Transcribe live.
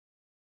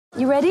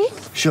You ready?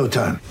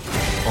 Showtime.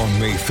 On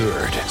May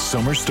 3rd,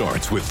 summer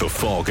starts with The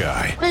Fall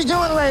Guy. Let's do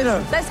it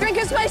later. Let's drink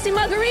a spicy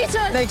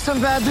margarita. Make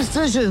some bad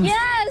decisions.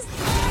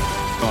 Yes!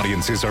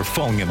 Audiences are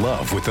falling in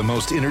love with the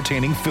most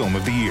entertaining film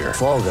of the year.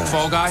 Fall Guy.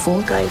 Fall Guy?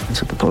 Fall Guy.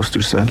 That's what the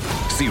poster said.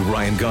 See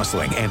Ryan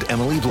Gosling and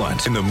Emily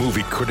Blunt in the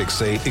movie critics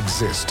say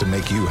exists to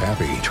make you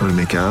happy. Trying to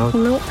make it out?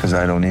 Nope. Because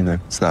I don't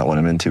either. It's not what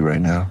I'm into right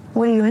now.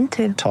 What are you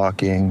into?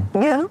 Talking.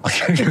 Yeah.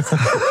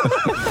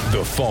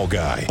 The Fall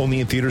Guy.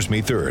 Only in theaters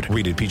May 3rd.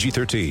 Rated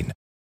PG-13.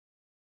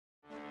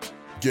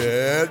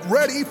 Get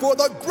ready for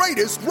the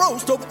greatest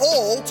roast of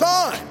all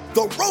time.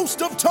 The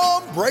Roast of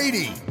Tom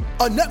Brady.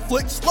 A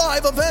Netflix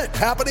live event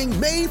happening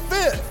May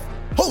 5th.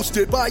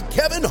 Hosted by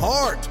Kevin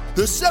Hart.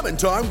 The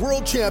 7-time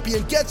world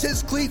champion gets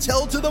his cleats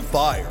held to the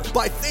fire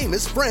by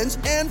famous friends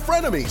and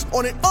frenemies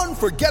on an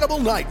unforgettable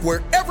night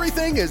where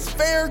everything is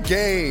fair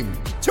game.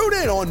 Tune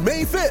in on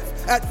May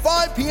 5th at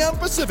 5 p.m.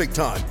 Pacific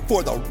time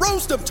for the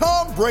Roast of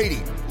Tom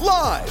Brady.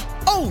 Live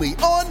only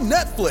on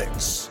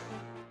Netflix.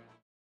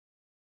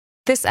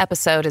 This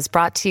episode is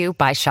brought to you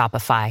by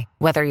Shopify.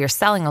 Whether you're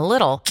selling a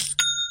little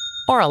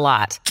or a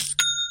lot,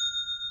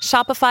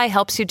 Shopify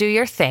helps you do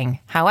your thing,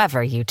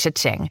 however you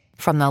cha-ching.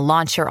 From the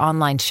launch your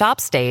online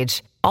shop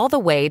stage, all the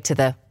way to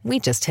the we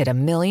just hit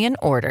 1 million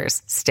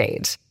orders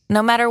stage.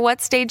 No matter what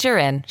stage you're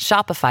in,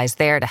 Shopify's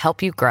there to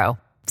help you grow.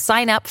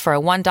 Sign up for a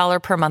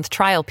 $1 per month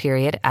trial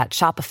period at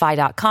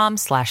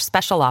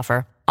shopify.com/special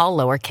offer, all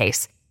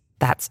lowercase.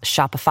 That's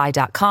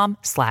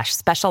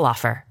shopify.com/special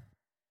offer.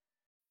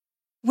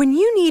 When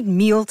you need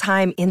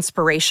mealtime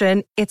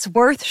inspiration, it's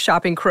worth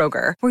shopping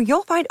Kroger, where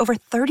you'll find over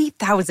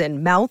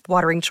 30,000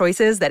 mouth-watering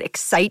choices that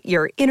excite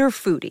your inner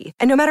foodie.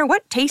 And no matter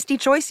what tasty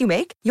choice you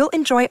make, you'll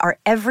enjoy our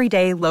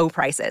everyday low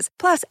prices,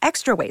 plus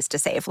extra ways to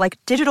save, like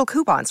digital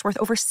coupons worth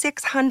over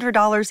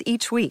 $600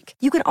 each week.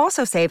 You can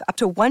also save up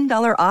to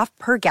 $1 off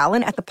per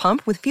gallon at the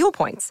pump with fuel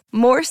points.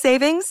 More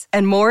savings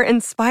and more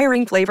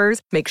inspiring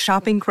flavors make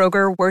shopping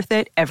Kroger worth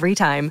it every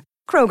time.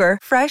 Kroger,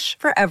 fresh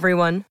for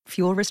everyone.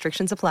 Fuel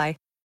restrictions apply.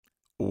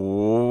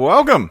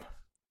 Welcome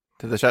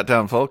to the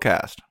Shutdown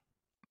Fullcast.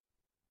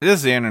 This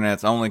is the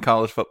internet's only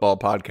college football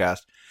podcast,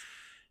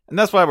 and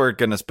that's why we're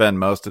going to spend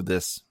most of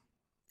this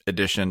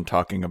edition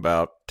talking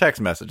about text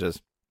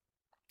messages,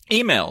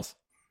 emails,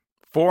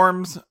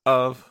 forms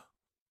of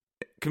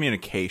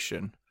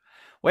communication,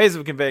 ways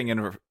of conveying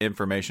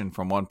information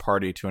from one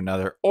party to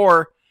another,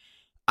 or,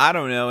 I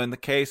don't know, in the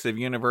case of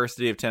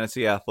University of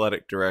Tennessee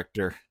athletic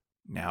director,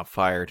 now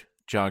fired,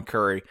 John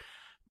Currie,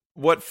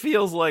 what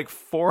feels like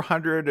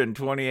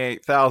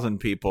 428,000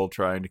 people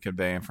trying to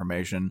convey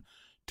information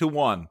to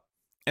one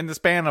in the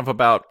span of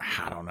about,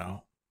 I don't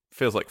know,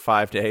 feels like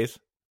 5 days,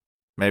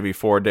 maybe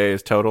 4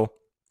 days total.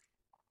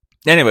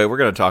 Anyway, we're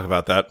going to talk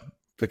about that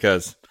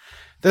because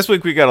this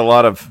week we got a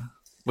lot of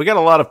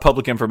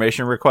public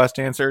information requests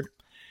answered,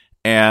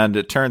 and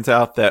it turns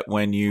out that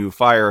when you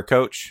fire a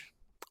coach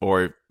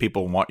or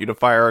people want you to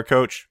fire a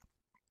coach,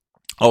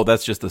 oh,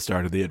 that's just the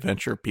start of the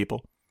adventure,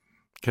 people.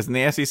 Because in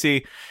the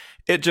SEC,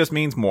 it just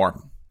means more.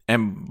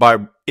 And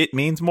by it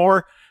means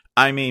more,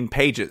 I mean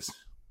pages.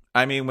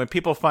 I mean, when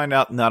people find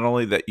out not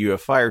only that you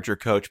have fired your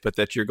coach, but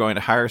that you're going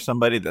to hire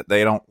somebody that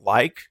they don't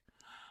like,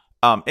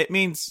 it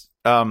means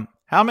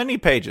how many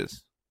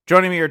pages?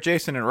 Joining me are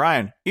Jason and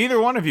Ryan.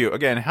 Either one of you,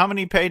 again, how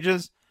many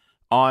pages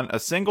on a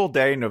single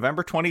day,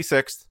 November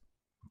 26th,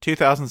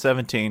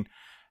 2017,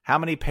 how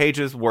many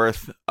pages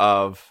worth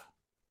of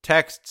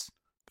texts,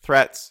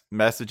 threats,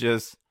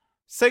 messages,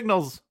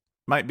 signals,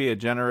 might be a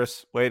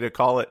generous way to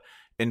call it,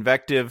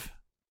 invective,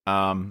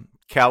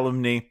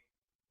 calumny,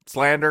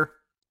 slander,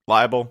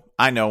 libel.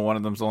 I know one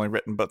of them's only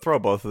written, but throw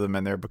both of them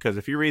in there because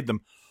if you read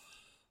them,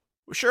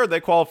 sure, they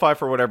qualify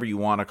for whatever you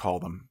want to call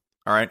them.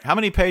 All right. How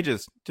many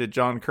pages did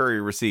John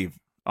Currie receive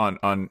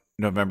on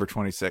November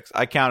 26th?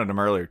 I counted them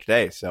earlier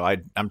today, so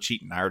I'm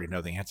cheating. I already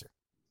know the answer.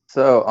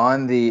 So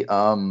on the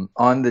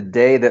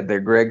day that the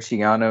Greg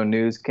Schiano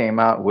news came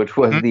out, which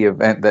was the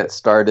event that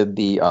started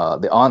the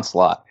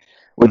onslaught,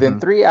 within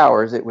 3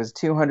 hours, it was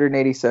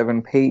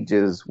 287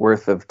 pages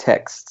worth of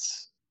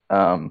texts.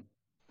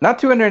 Not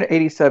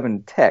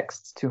 287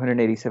 texts,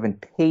 287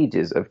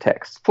 pages of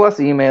texts, plus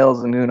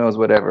emails and who knows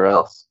whatever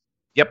else.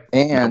 Yep.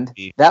 And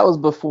that was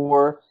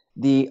before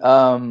the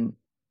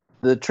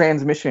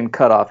transmission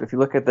cutoff. If you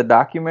look at the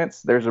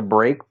documents, there's a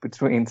break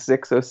between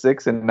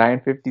 6:06 and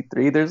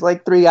 9:53. There's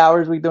like 3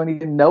 hours we don't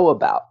even know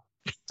about.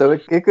 So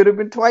it could have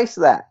been twice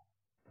that.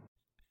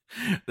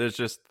 There's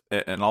just,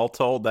 and all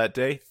told that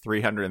day,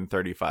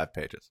 335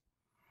 pages.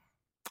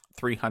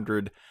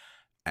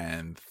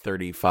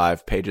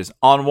 335 pages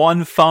on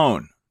one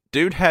phone.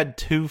 Dude had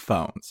 2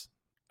 phones.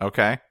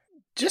 Okay?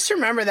 Just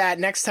remember that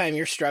next time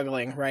you're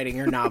struggling writing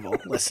your novel,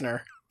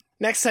 listener.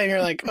 Next time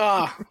you're like,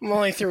 oh, I'm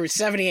only through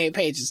 78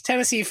 pages.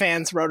 Tennessee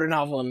Fans wrote a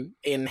novel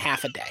in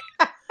half a day.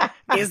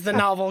 Is the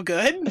novel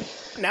good?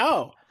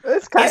 No.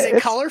 Is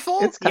it colorful?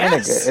 It's kind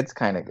of good. It's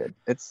kind of good.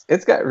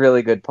 It's got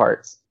really good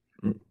parts.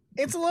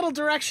 It's a little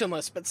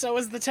directionless, but so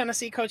is the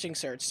Tennessee coaching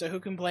search, so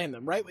who can blame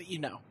them? Write what you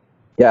know.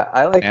 Yeah,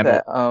 I like And-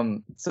 that.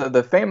 So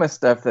the famous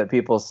stuff that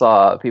people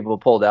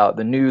pulled out,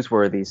 the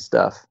newsworthy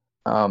stuff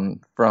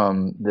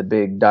from the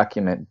big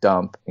document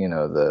dump,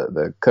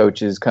 the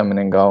coaches coming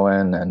and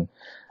going, and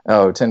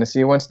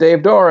Tennessee wants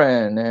Dave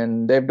Doran,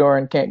 and Dave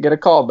Doran can't get a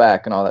call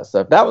back and all that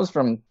stuff. That was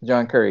from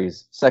John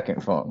Curry's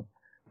second phone,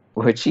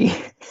 which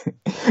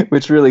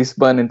really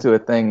spun into a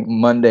thing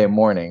Monday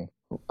morning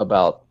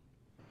about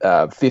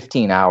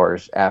 15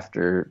 hours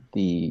after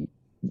the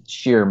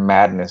sheer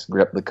madness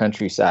gripped the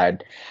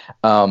countryside.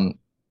 But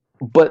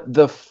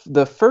the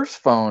first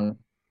phone,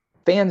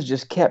 fans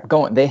just kept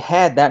going. They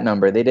had that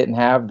number. They didn't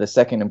have the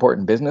second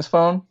important business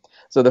phone.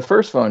 So the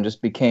first phone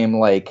just became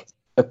like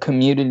a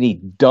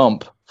community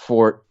dump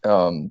for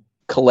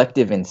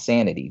collective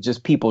insanity.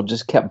 Just people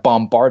just kept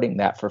bombarding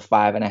that for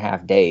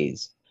 5.5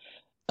 days.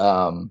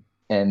 And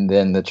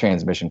then the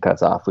transmission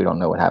cuts off. We don't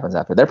know what happens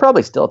after. They're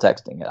probably still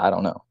texting it. I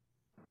don't know.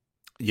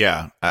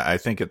 Yeah, I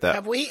think at that.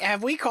 Have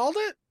we called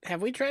it?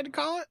 Have we tried to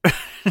call it?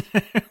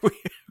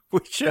 we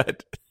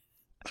should.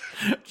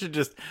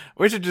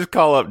 We should just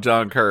call up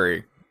John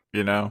Curry,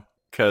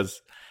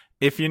 because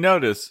if you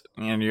notice,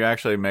 and you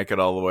actually make it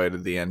all the way to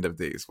the end of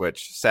these,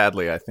 which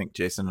sadly I think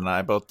Jason and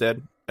I both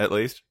did, at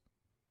least.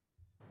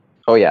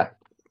 Oh yeah.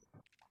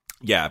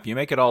 Yeah, if you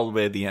make it all the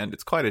way to the end,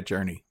 it's quite a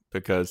journey,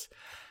 because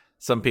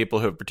some people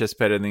who have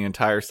participated in the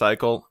entire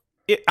cycle,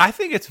 I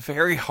think it's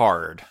very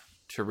hard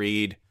to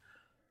read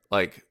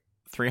like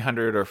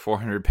 300 or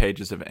 400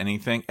 pages of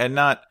anything and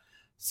not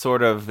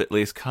sort of at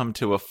least come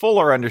to a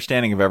fuller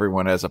understanding of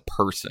everyone as a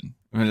person.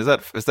 I mean, is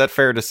that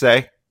fair to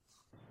say?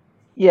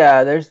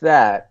 Yeah, there's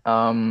that.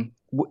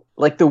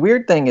 Like the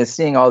weird thing is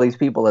seeing all these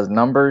people as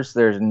numbers.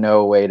 There's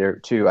no way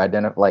to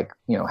identify, like,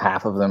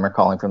 half of them are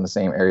calling from the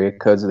same area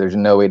code, so there's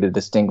no way to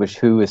distinguish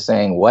who is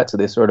saying what. So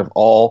they sort of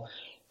all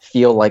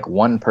feel like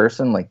one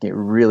person. Like it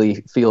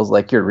really feels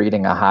like you're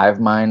reading a hive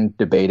mind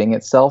debating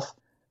itself.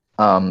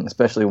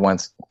 Especially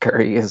once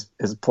Curry is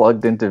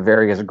plugged into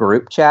various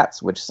group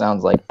chats, which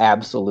sounds like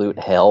absolute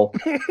hell.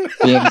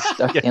 Being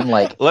stuck in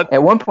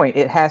at one point,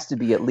 it has to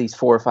be at least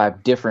 4 or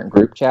 5 different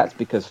group chats,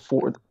 because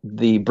for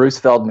the Bruce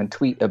Feldman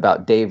tweet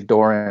about Dave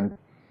Doran,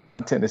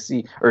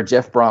 Tennessee, or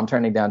Jeff Brom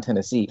turning down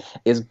Tennessee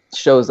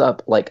shows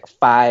up like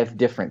 5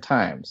 different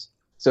times.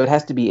 So it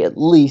has to be at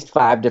least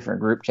 5 different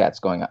group chats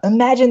going on.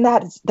 Imagine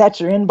that's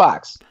your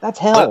inbox. That's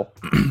hell.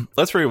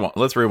 Let's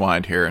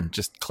rewind here and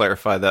just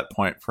clarify that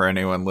point for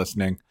anyone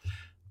listening.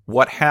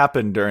 What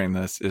happened during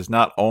this is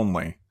not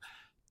only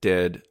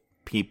did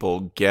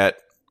people get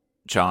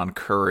John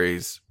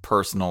Curry's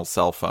personal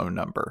cell phone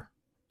number,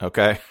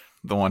 okay?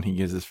 The one he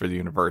uses for the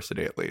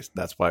university, at least.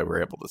 That's why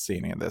we're able to see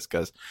any of this,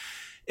 because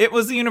it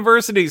was the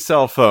university's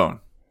cell phone.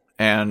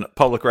 And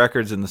public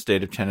records in the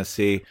state of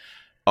Tennessee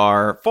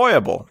are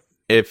FOIAble.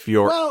 If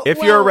you're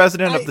a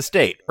resident of the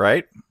state,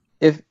 right?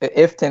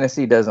 If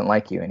Tennessee doesn't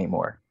like you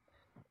anymore.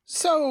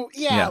 So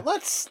yeah.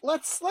 let's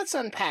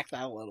unpack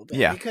that a little bit.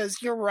 Yeah.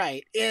 Because you're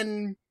right.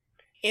 In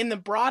the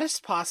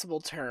broadest possible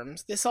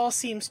terms, this all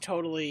seems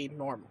totally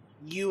normal.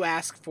 You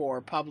ask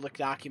for public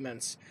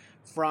documents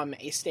from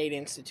a state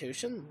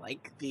institution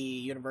like the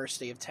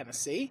University of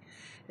Tennessee.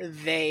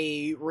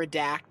 They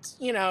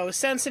redact,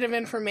 sensitive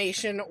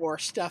information or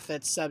stuff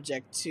that's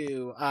subject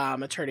to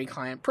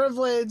attorney-client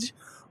privilege,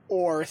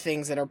 or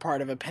things that are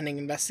part of a pending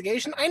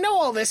investigation. I know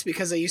all this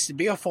because I used to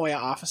be a FOIA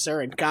officer,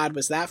 and God,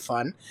 was that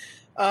fun.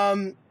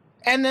 And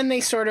then they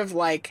sort of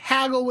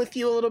haggle with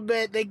you a little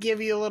bit. They give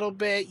you a little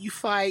bit. You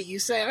fight. You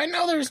say, I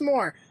know there's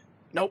more.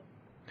 Nope.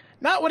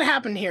 Not what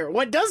happened here.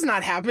 What does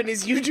not happen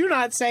is you do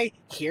not say,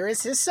 here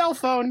is his cell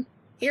phone.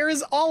 Here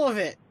is all of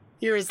it.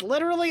 Here is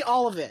literally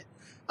all of it.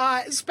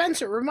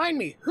 Spencer, remind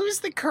me, who's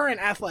the current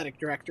athletic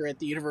director at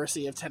the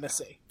University of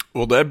Tennessee?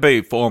 Well, that'd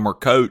be former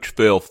coach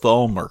Phil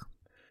Fulmer.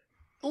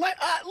 Let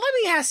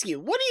me ask you,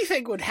 what do you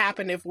think would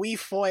happen if we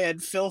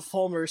FOIA'd Phil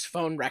Fulmer's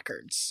phone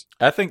records?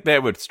 I think they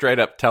would straight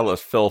up tell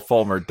us Phil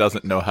Fulmer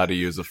doesn't know how to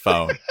use a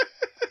phone.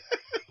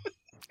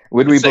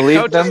 Would we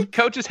believe them?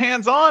 Coach is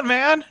hands-on,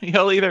 man.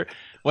 He'll either,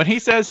 when he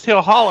says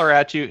he'll holler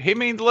at you, he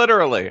means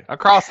literally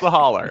across the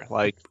holler.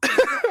 Like,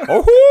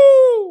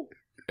 oh,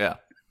 yeah.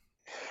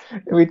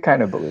 We'd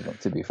kind of believe him,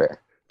 to be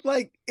fair.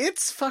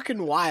 It's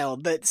fucking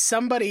wild that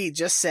somebody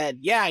just said,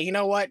 yeah, you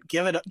know what?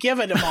 Give it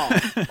them all.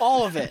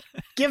 All of it.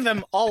 Give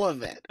them all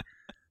of it.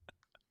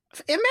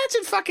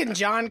 Imagine fucking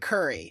John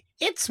Curry.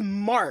 It's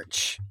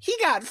March. He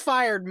got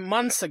fired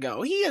months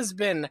ago. He has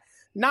been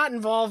not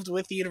involved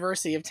with the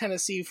University of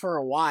Tennessee for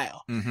a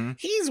while. Mm-hmm.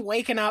 He's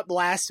waking up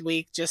last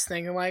week just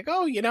thinking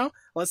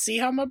let's see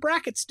how my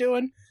bracket's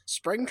doing.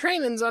 Spring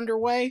training's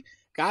underway.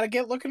 Gotta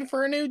get looking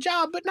for a new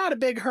job, but not a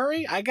big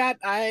hurry.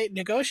 I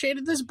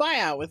negotiated this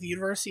buyout with the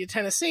University of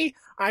Tennessee.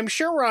 I'm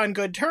sure we're on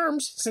good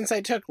terms since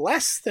I took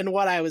less than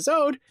what I was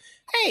owed.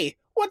 Hey,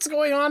 what's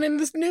going on in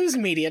this news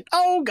media?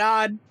 Oh,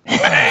 God.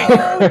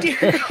 Oh,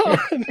 dear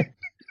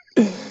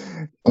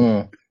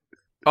God.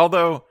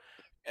 Although,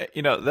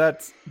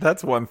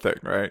 that's one thing,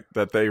 right?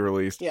 That they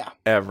released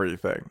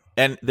everything.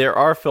 And there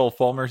are Phil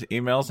Fulmer's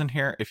emails in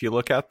here. If you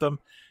look at them,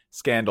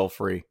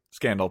 scandal-free,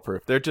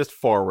 scandal-proof. They're just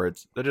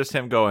forwards. They're just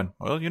him going,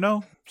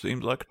 well,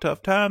 seems like a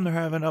tough time they're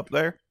having up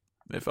there.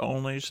 If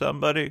only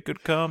somebody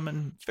could come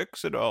and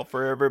fix it all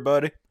for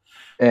everybody.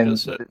 And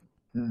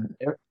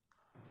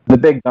the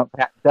big dump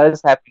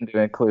does happen to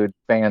include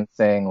fans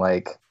saying,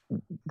 like,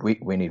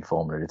 we need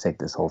Fulmer to take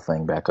this whole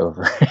thing back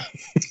over.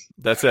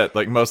 That's it.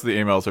 Like, most of the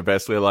emails are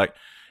basically like,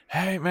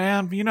 hey,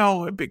 man,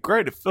 it'd be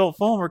great if Phil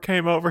Fulmer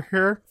came over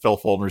here. Phil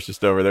Fulmer's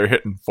just over there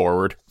hitting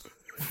forward.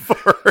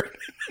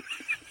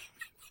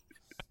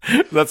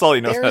 That's all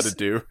he knows how to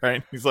do,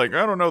 right? He's like,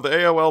 I don't know, the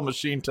AOL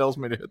machine tells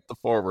me to hit the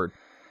forward.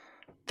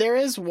 There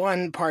is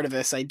one part of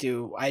this I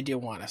do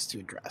want us to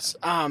address.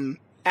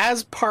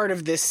 As part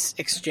of this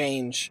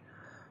exchange,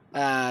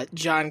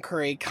 John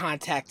Currie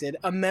contacted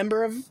a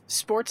member of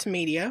sports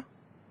media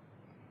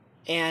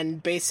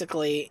and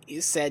basically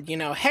said,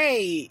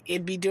 hey,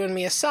 it'd be doing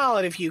me a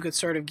solid if you could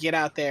sort of get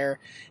out there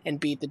and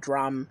beat the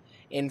drum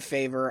in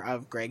favor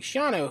of Greg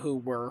Schiano, who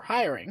we're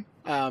hiring.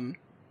 And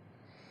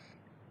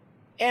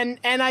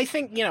I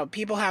think,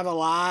 people have a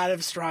lot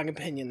of strong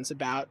opinions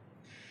about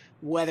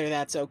whether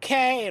that's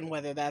okay and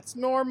whether that's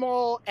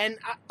normal. And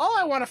all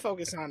I want to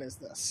focus on is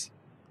this.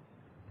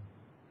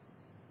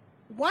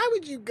 Why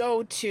would you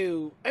go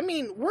to...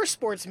 we're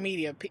sports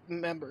media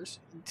members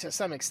to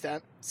some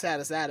extent, sad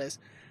as that is.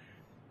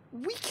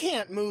 We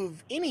can't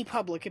move any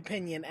public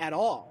opinion at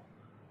all.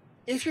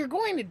 If you're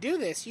going to do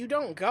this, you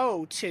don't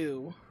go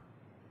to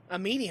a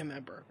media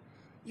member.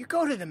 You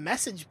go to the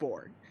message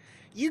board.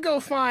 You go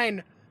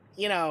find,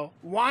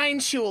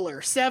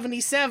 Weinschuler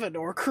 77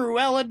 or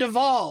Cruella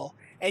Duvall,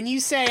 and you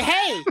say,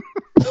 hey,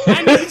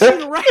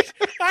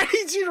 I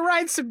need you to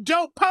write some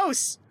dope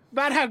posts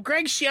about how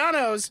Greg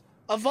Schiano's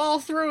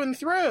evolved through and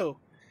through,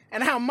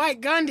 and how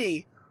Mike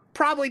Gundy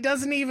probably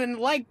doesn't even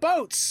like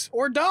boats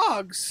or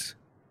dogs.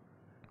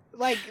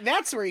 Like,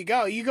 that's where you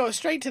go. You go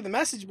straight to the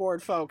message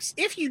board, folks.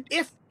 If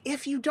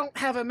you don't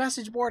have a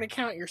message board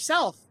account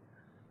yourself,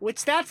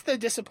 which that's the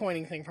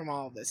disappointing thing from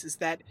all of this, is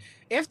that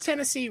if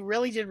Tennessee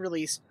really did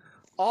release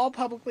all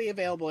publicly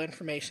available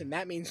information,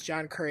 that means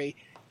John Currie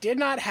did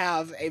not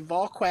have a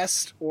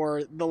VolQuest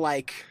or the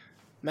like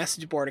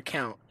message board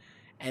account,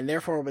 and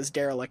therefore was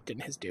derelict in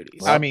his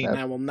duties. Well,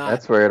 I will not.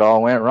 That's where it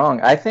all went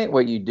wrong. I think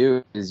what you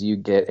do is you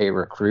get a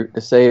recruit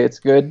to say it's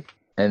good,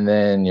 and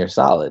then you're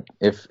solid.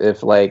 If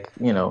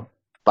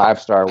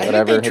 5-star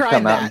whatever had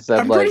come out and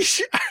said,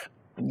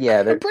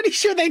 yeah, I'm pretty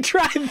sure they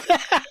tried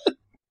that.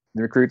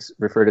 The recruits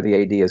refer to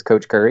the AD as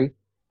Coach Currie,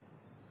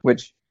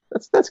 which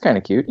that's kind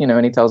of cute,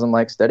 and he tells them,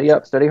 like, study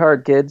up, study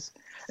hard, kids.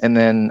 And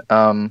then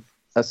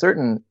a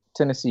certain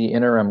Tennessee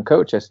interim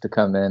coach has to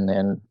come in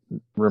and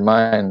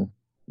remind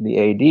the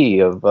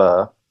AD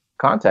of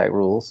contact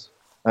rules.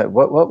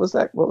 What was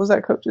that? What was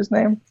that coach's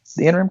name?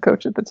 The interim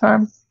coach at the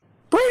time?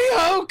 Brady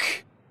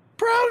Hoke,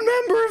 proud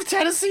member of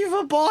Tennessee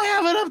football. I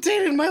haven't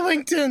updated my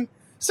LinkedIn,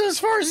 so as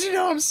far as you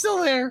know, I'm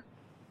still there.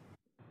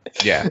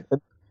 Yeah.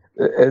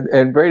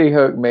 And Brady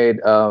Hoke made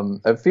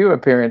a few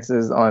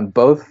appearances on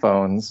both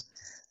phones,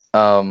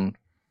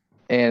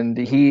 and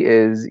he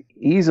is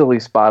easily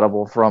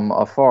spottable from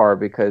afar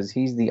because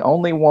he's the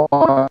only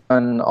one,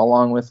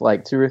 along with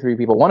like 2 or 3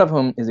 people, one of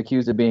whom is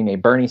accused of being a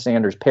Bernie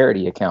Sanders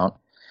parody account,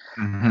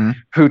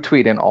 who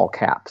tweet in all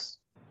caps.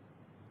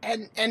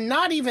 And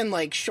not even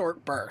like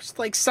short bursts.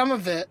 Like some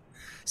of it,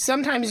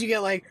 sometimes you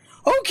get like,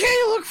 okay,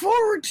 look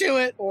forward to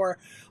it, or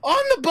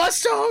on the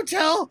bus to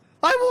hotel,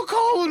 I will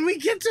call when we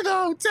get to the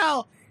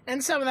hotel.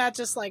 And some of that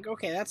just like,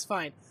 okay, that's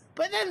fine.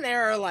 But then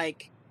there are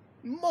like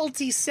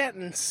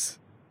multi-sentence,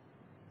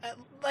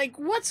 like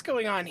what's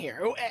going on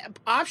here?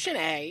 Option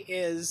A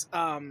is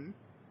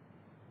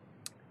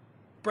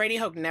Brady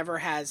Hoke never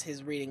has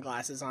his reading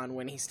glasses on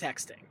when he's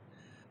texting.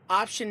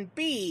 Option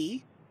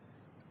B,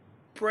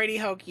 Brady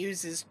Hoke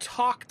uses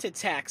talk to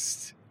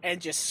text and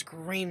just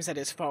screams at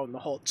his phone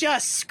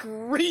just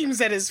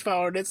screams at his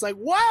phone. It's like,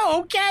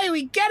 whoa, okay,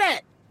 we get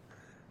it.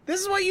 This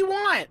is what you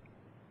want.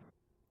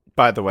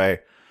 By the way,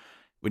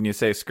 when you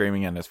say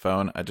screaming at his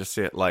phone, I just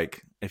see it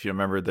like, if you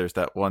remember, there's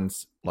that one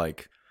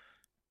like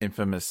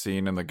infamous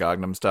scene in the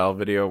Gangnam Style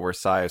video where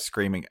Psy is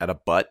screaming at a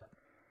butt.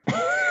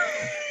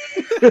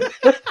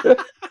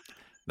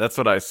 That's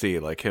what I see,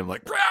 like him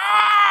like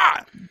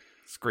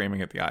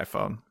screaming at the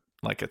iPhone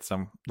like it's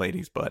some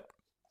lady's butt.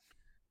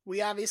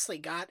 We obviously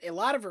got a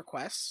lot of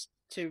requests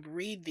to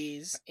read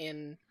these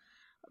in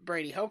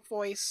Brady Hoke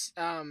voice.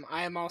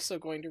 I am also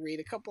going to read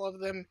a couple of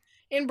them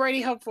in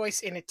Brady Hoke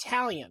voice in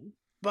Italian.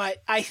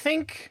 But I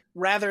think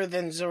rather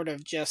than sort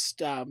of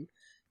just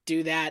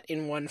do that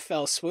in one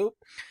fell swoop,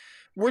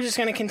 we're just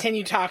going to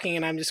continue talking,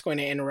 and I'm just going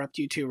to interrupt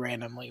you two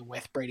randomly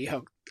with Brady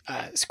Hoke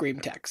scream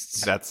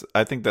texts.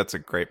 I think that's a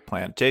great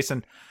plan.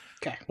 Jason,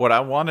 okay. What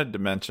I wanted to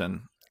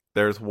mention,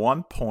 there's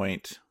one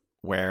point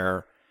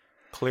where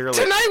clearly...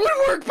 Tonight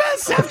would work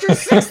best after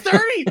 6:30,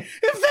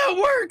 if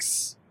that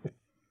works!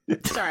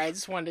 Sorry, I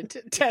just wanted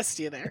to test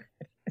you there.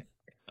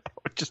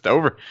 Just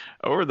over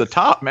the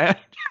top, man.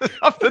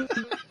 Off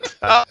the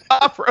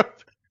top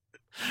rope.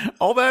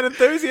 All that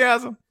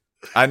enthusiasm.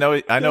 I know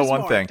There's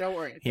one more. thing. Don't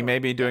worry. He may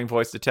be doing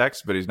voice to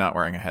text, but he's not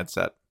wearing a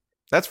headset.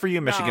 That's for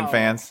you, Michigan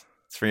fans.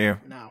 It's for you.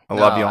 No. I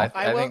love you all.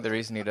 I think the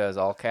reason he does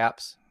all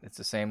caps, it's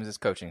the same as his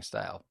coaching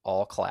style.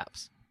 All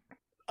claps.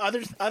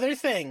 Other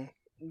thing.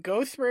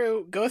 Go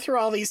through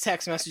all these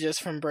text messages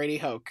from Brady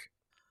Hoke.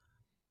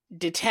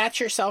 Detach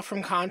yourself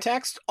from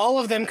context. All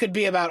of them could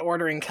be about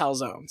ordering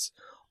calzones.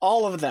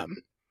 All of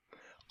them.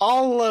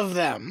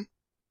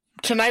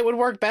 Tonight would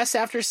work best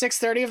after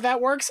 6:30 if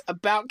that works.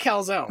 About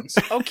calzones.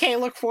 Okay,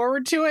 look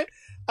forward to it.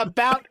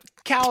 About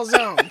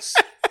calzones.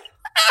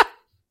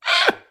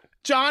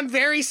 John,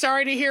 very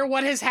sorry to hear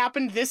what has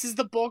happened. This is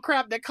the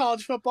bullcrap that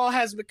college football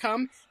has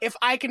become. If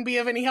I can be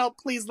of any help,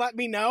 please let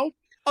me know.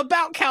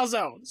 About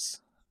calzones.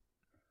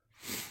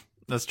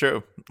 That's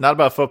true. Not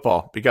about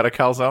football. You got a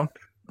calzone?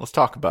 Let's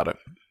talk about it.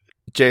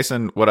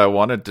 Jason, what I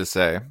wanted to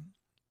say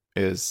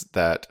is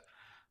that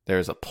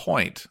there's a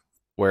point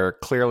where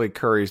clearly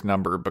Curry's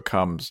number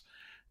becomes,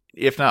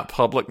 if not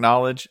public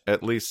knowledge,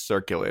 at least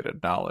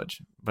circulated knowledge.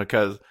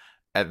 Because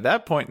at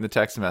that point in the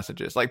text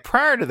messages, like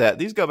prior to that,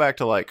 these go back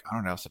to like, I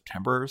don't know,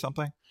 September or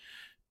something.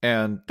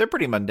 And they're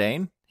pretty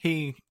mundane.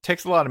 He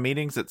takes a lot of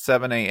meetings at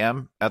 7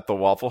 a.m. at the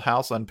Waffle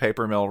House on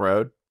Paper Mill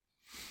Road,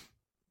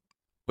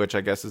 which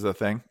I guess is a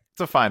thing.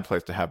 It's a fine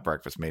place to have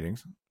breakfast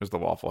meetings. There's the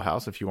Waffle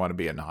House if you want to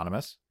be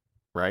anonymous,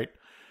 right?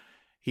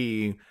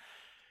 He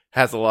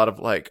has a lot of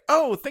like,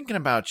 oh, thinking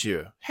about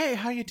you. Hey,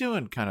 how you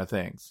doing? Kind of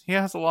things. He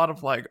has a lot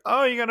of like,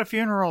 oh, you got a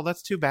funeral.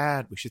 That's too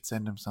bad. We should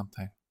send him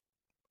something.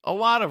 A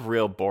lot of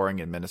real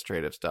boring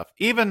administrative stuff.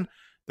 Even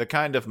the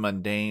kind of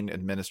mundane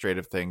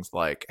administrative things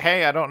like,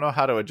 hey, I don't know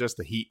how to adjust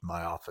the heat in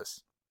my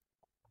office.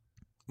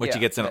 Which he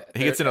gets in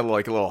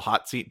like a little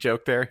hot seat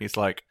joke there. He's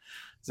like,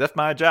 as if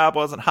my job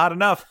wasn't hot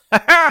enough.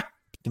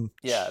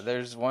 Yeah,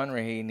 there's one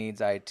where he needs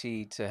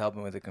IT to help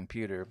him with a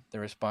computer. The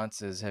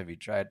response is, have you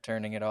tried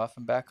turning it off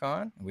and back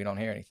on? We don't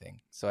hear anything.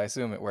 So I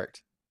assume it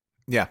worked.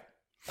 Yeah.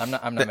 I'm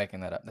not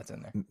making that up. That's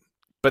in there.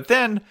 But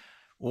then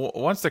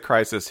once the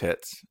crisis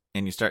hits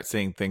and you start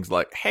seeing things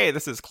like, hey,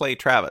 this is Clay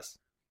Travis,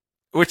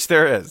 which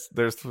there is.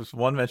 There's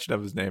one mention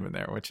of his name in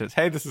there, which is,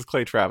 hey, this is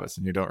Clay Travis.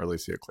 And you don't really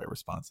see a clear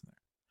response in there.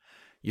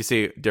 You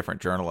see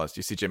different journalists.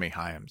 You see Jimmy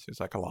Hyams,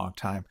 who's like a long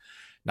time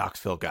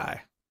Knoxville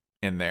guy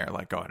in there,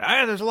 like going,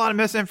 there's a lot of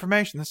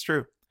misinformation. That's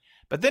true.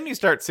 But then you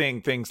start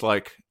seeing things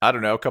like, I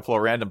don't know, a couple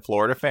of random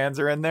Florida fans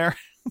are in there,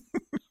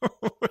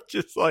 which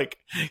is like,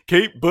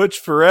 keep Butch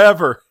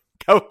forever.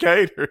 Go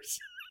Gators.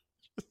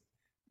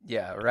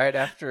 Yeah, right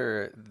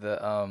after the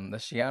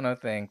Schiano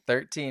thing,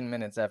 13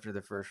 minutes after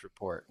the first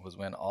report was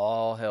when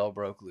all hell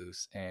broke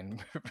loose.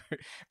 And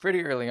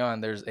pretty early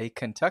on, there's a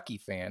Kentucky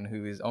fan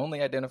who is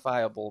only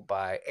identifiable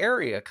by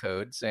area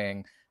code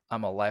saying,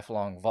 I'm a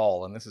lifelong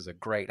Vol, and this is a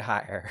great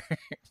hire.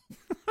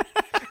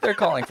 They're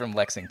calling from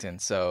Lexington,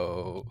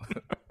 so...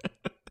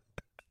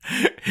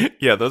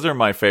 Yeah, those are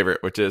my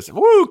favorite, which is,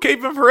 woo,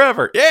 keep him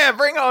forever. Yeah,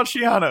 bring on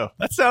Schiano.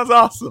 That sounds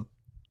awesome.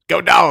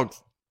 Go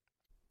Dogs.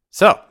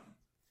 So,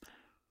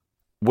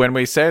 when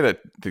we say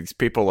that these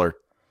people are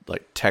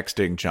like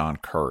texting John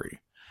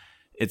Curry,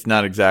 it's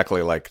not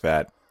exactly like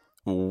that.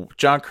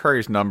 John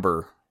Curry's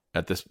number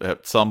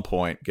at some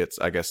point gets,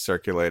 I guess,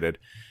 circulated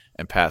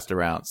and passed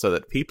around so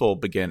that people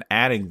begin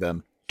adding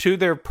them to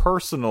their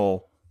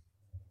personal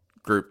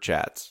group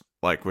chats,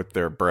 like with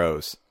their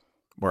bros,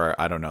 where,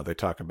 I don't know, they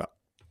talk about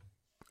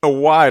a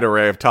wide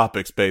array of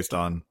topics based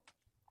on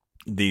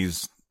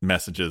these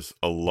messages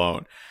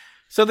alone.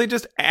 So they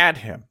just add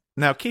him.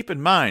 Now, keep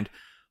in mind,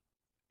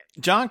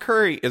 John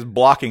Curry is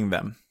blocking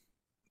them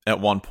at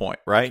one point,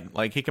 right?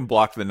 Like, he can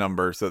block the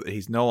number so that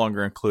he's no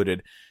longer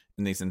included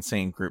in these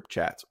insane group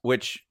chats,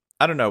 which,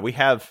 I don't know, we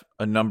have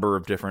a number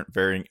of different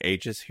varying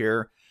ages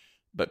here,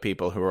 but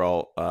people who are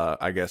all,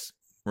 I guess,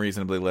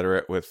 reasonably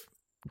literate with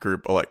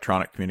group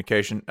electronic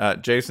communication.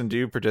 Jason, do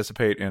you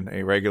participate in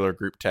a regular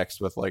group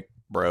text with, like,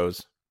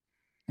 bros?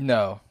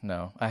 No.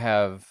 I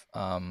have,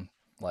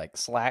 like,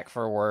 Slack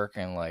for work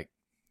and, like,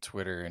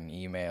 Twitter and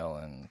email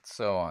and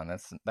so on.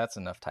 That's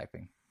enough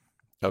typing.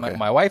 Okay.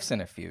 My wife's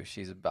in a few.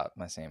 She's about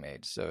my same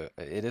age, so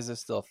it is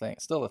still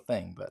a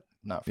thing, but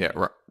not for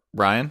me.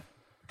 Ryan?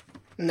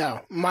 No,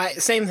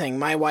 same thing.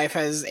 My wife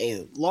has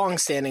a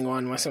long-standing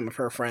one with some of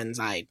her friends.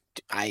 I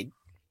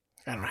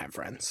don't have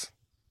friends.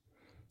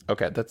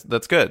 Okay,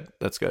 that's good.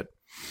 That's good.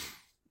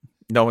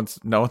 No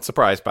one's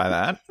surprised by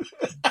that.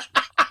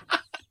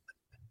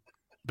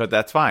 But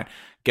that's fine.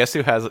 Guess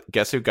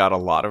who got a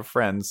lot of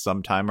friends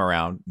sometime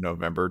around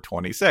November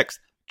 26th?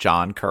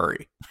 John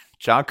Curry.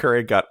 John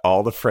Curry got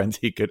all the friends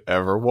he could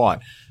ever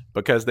want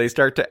because they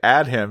start to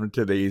add him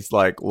to these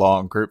like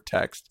long group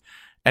texts,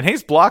 and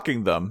he's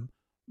blocking them.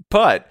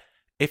 But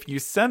if you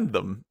send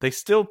them, they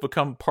still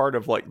become part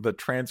of like the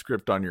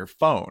transcript on your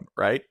phone,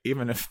 right?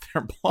 Even if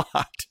they're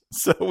blocked.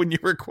 So when you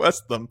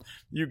request them,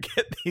 you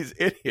get these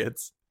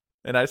idiots,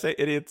 and I say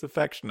idiots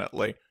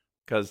affectionately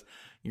because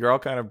you're all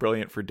kind of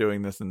brilliant for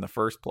doing this in the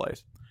first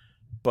place.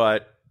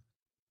 But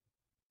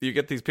you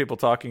get these people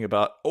talking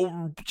about,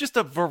 just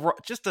a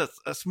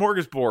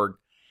smorgasbord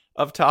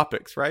of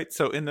topics, right?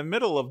 So in the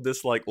middle of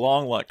this like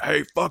long, like,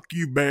 hey, fuck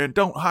you, man,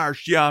 don't hire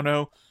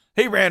Schiano.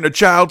 He ran a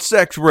child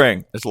sex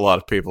ring. There's a lot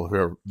of people who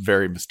are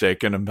very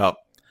mistaken about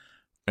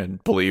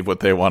and believe what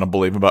they want to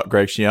believe about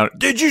Greg Schiano.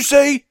 Did you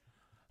see?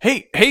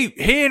 He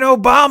and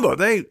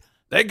Obama,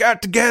 they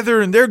got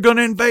together and they're going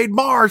to invade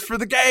Mars for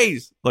the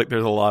gays. Like,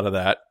 there's a lot of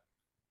that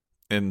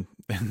in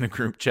the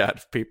group chat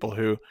of people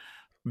who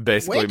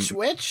basically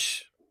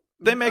Which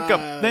they make up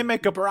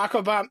Barack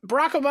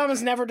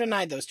Obama's never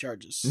denied those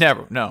charges.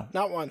 Never, no,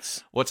 not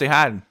once. What's he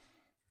hiding?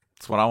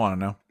 That's what I want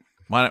to know.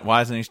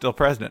 Why isn't he still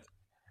president?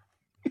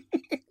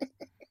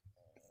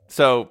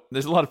 So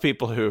there's a lot of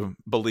people who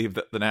believe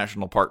that the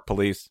National Park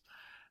Police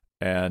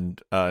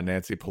and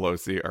Nancy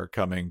Pelosi are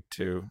coming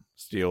to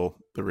steal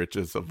the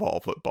riches of all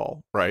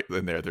football, right?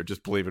 In there, they're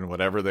just believing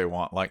whatever they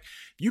want. Like,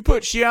 you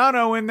put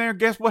Schiano in there,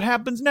 guess what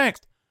happens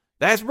next?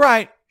 That's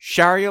right,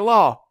 Sharia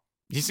law.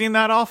 You seen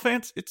that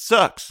offense? It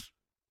sucks.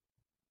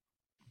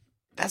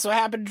 That's what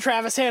happened to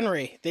Travis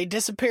Henry. They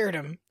disappeared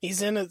him.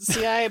 He's in a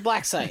CIA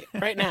black site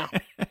right now.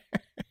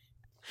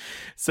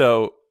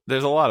 So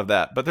there's a lot of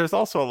that, but there's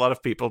also a lot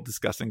of people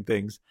discussing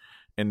things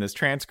in this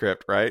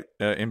transcript, right?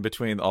 In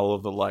between all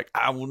of the like,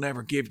 I will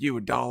never give you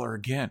 $1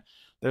 again.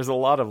 There's a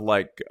lot of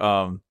like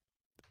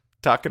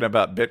talking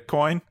about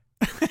Bitcoin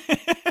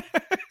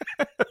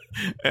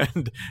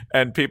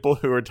and people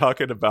who are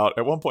talking about,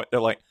 at one point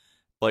they're like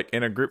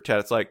in a group chat,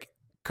 it's like,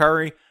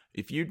 Curry,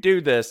 if you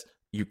do this,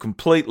 you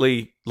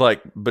completely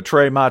like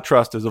betray my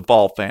trust as a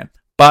Vol fan.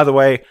 By the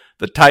way,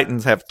 the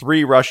Titans have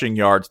 3 rushing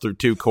yards through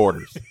 2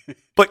 quarters.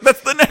 Like,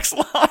 that's the next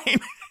line.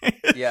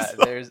 Yeah,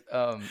 there's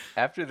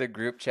after the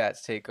group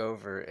chats take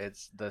over,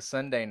 it's the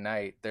Sunday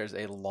night. There's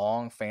a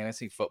long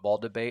fantasy football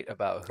debate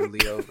about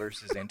Julio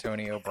versus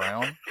Antonio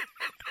Brown.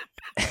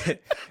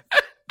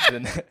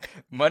 Then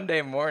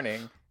Monday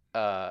morning,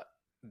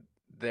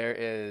 there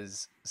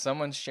is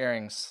someone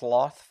sharing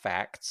sloth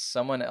facts.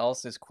 Someone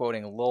else is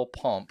quoting Lil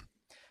Pump.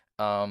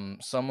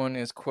 Someone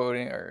is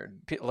quoting, or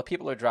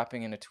people are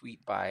dropping in a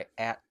tweet by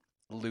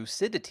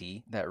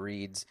 @Lucidity that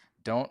reads,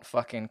 "Don't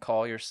fucking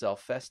call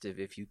yourself festive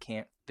if you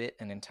can't fit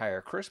an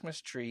entire Christmas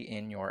tree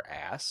in your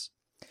ass."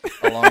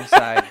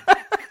 Alongside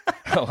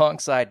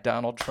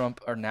Donald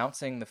Trump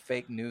announcing the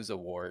fake news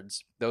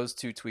awards. Those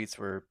 2 tweets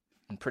were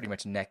pretty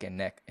much neck and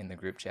neck in the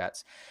group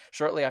chats.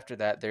 Shortly after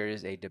that, there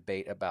is a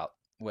debate about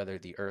whether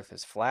the earth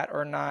is flat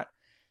or not.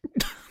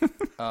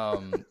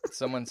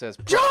 Someone says,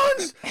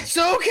 Jones,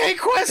 so que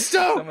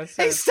questo,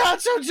 è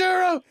stato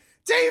duro,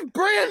 Dave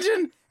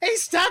Brandon, è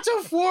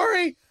stato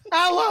fuori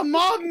alla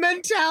mob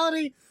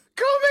mentality,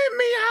 come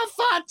mi ha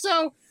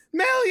fatto,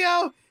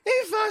 meglio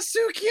e fa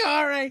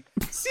succhiare,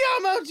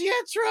 siamo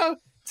dietro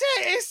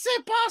te e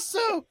se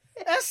posso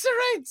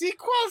essere di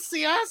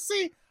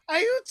qualsiasi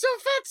aiuto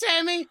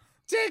fatemi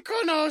te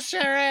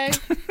conoscere.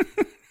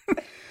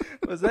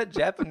 Was that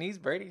Japanese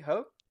Brady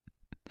Hoke?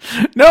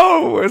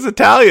 No, it was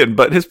Italian,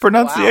 but his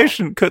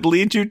pronunciation could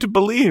lead you to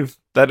believe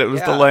that it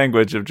was the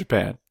language of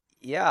Japan.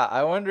 Yeah,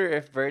 I wonder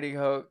if Brady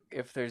Hoke,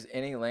 if there's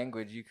any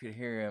language you could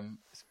hear him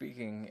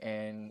speaking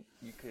and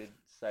you could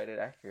cite it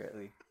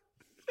accurately.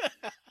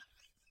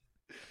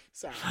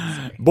 Sorry.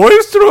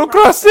 Boistro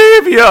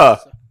Krasivia!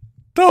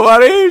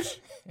 Tovarish!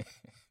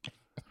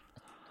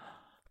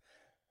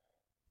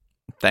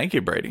 Thank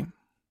you, Brady.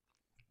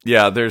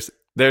 Yeah, there's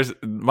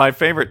my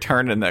favorite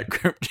turn in that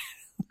group.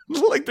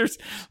 Like, there's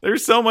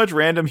so much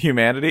random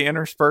humanity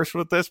interspersed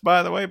with this,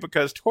 by the way,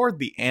 because toward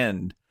the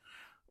end,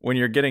 when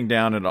you're getting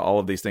down into all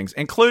of these things,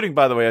 including,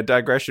 by the way, a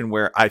digression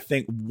where I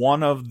think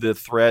one of the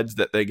threads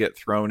that they get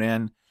thrown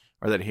in,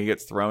 or that he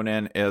gets thrown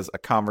in, is a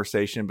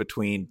conversation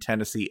between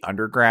Tennessee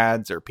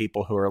undergrads or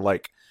people who are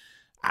like,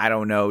 I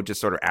don't know,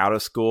 just sort of out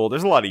of school.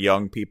 There's a lot of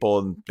young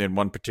people in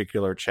one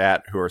particular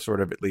chat who are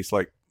sort of at least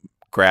like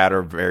grad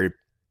or very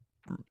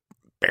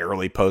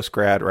barely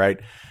post-grad, right?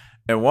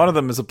 And one of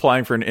them is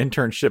applying for an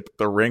internship at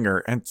The Ringer,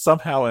 and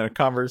somehow in a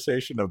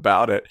conversation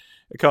about it,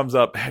 it comes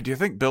up, hey, do you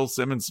think Bill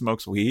Simmons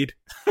smokes weed?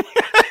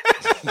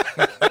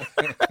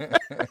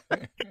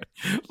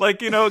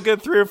 Like, a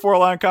good 3 or 4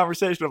 line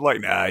conversation of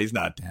like, nah, he's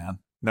not down.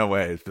 No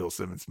way does Bill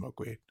Simmons smoke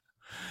weed.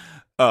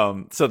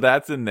 So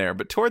that's in there.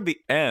 But toward the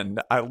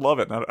end, I love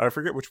it. I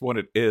forget which one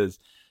it is.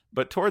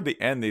 But toward the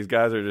end, these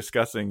guys are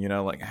discussing,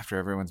 like after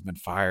everyone's been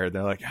fired,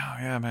 they're like, oh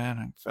yeah, man,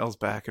 I fell's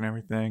back and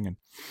everything.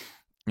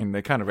 And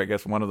they kind of, I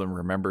guess one of them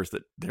remembers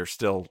that they're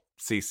still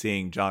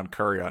CCing John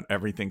Curry on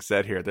everything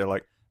said here. They're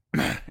like,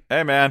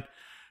 hey man,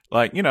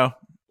 like,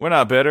 we're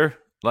not bitter.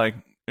 Like,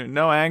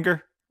 no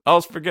anger.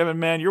 All's forgiven,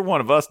 man. You're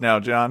one of us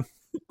now, John.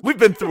 We've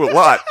been through a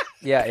lot.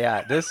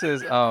 Yeah. This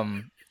is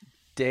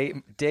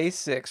day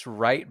 6,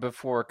 right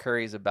before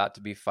Curry's about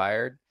to be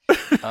fired.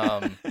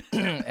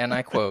 And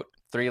I quote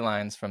 3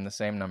 lines from the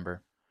same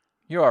number.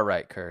 You're all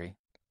right, Curry.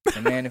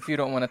 And man, if you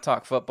don't want to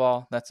talk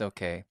football, that's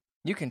okay.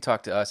 You can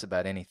talk to us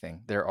about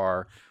anything. There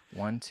are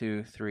 1,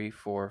 2, 3,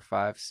 4,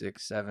 5,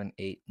 6, 7,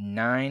 8,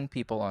 9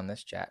 people on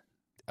this chat,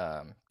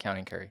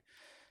 counting Curry.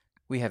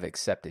 We have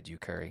accepted you,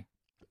 Curry.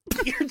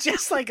 You're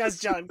just like us,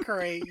 John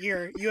Curry.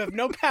 You have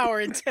no power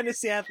in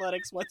Tennessee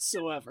athletics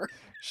whatsoever.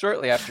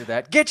 Shortly after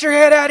that, get your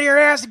head out of your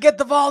ass and get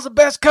the Vols the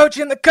best coach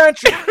in the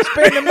country.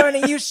 Spend the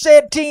money you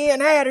said TN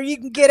had, or you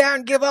can get out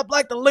and give up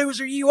like the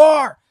loser you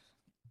are.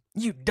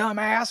 You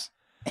dumbass.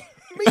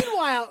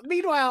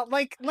 Meanwhile,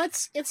 like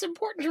it's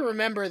important to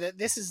remember that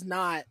this is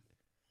not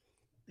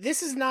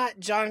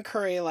John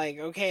Curry like,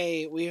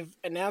 okay, we've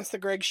announced the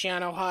Greg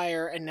Schiano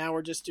hire and now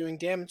we're just doing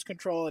damage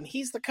control and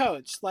he's the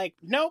coach. Like,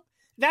 nope,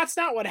 that's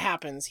not what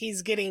happens.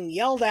 He's getting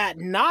yelled at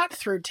not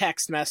through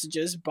text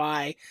messages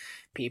by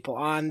people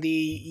on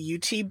the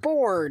UT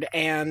board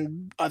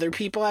and other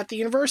people at the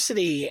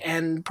university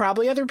and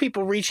probably other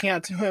people reaching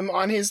out to him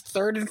on his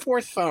third and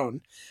fourth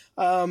phone.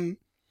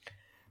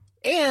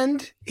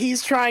 And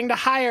he's trying to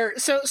hire.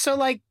 So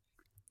like,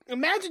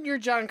 imagine you're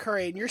John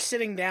Curry and you're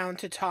sitting down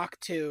to talk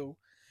to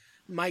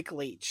Mike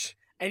Leach,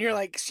 and you're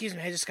like, "Excuse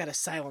me, I just gotta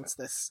silence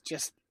this." I'm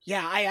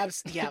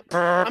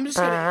just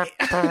gonna.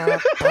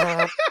 That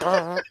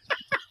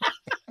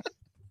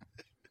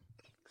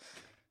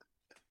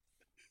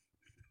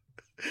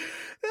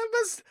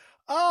must.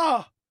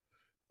 Oh,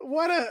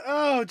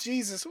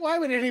 Jesus! Why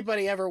would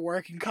anybody ever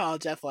work in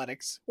college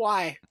athletics?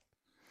 Why?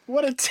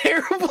 What a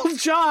terrible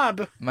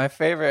job. My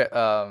favorite,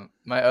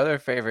 my other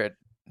favorite,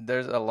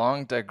 there's a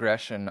long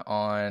digression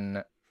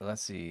on,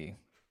 let's see,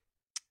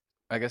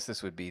 I guess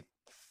this would be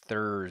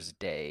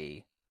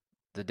Thursday,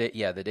 the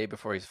day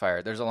before he's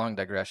fired. There's a long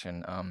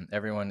digression.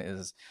 Everyone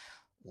is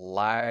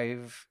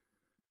live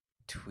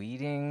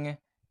tweeting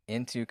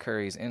into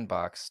Curry's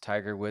inbox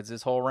Tiger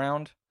Woods' whole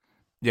round.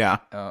 Yeah.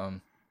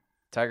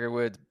 Tiger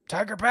Woods,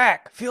 Tiger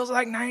back, feels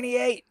like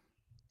 98.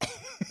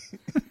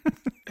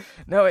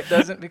 No, it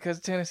doesn't, because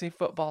Tennessee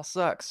football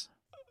sucks.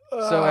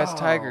 So has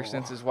Tiger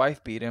since his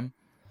wife beat him.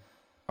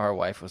 Our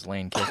wife was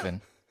Lane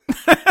Kiffin.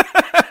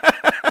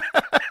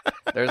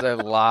 There's a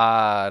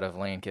lot of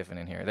Lane Kiffin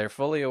in here. They're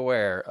fully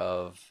aware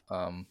of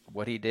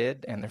what he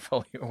did, and they're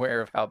fully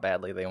aware of how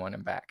badly they want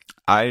him back.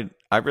 I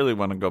really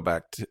want to go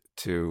back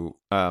to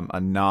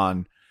a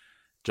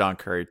non-John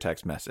Curry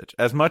text message.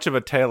 As much of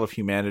a tale of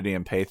humanity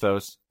and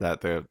pathos that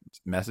the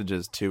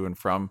messages to and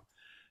from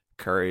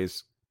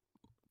Curry's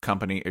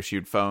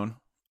company-issued phone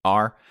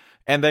are,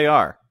 and they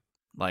are.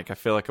 Like, I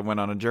feel like I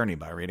went on a journey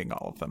by reading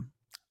all of them.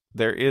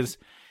 There is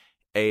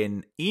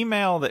an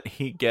email that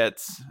he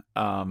gets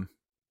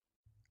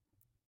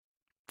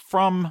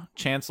from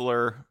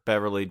Chancellor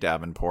Beverly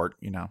Davenport,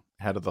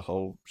 head of the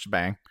whole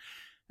shebang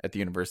at the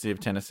University of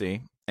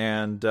Tennessee.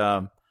 And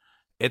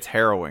it's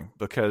harrowing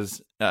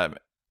because,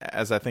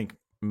 as I think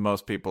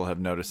most people have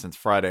noticed since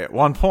Friday, at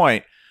one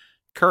point,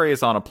 Curry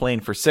is on a plane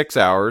for 6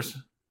 hours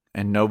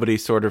and nobody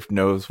sort of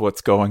knows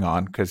what's going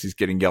on because he's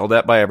getting yelled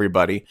at by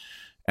everybody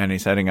and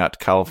he's heading out to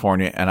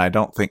California. And I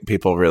don't think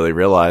people really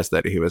realize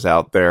that he was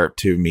out there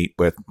to meet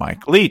with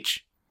Mike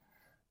Leach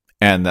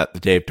and that the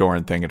Dave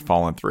Doran thing had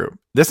fallen through.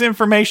 This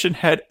information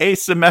had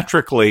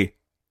asymmetrically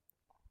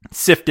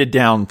sifted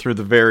down through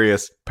the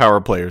various power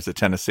players at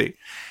Tennessee,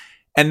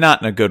 and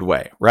not in a good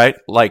way, right?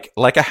 Like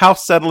a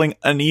house settling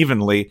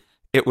unevenly,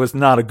 it was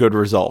not a good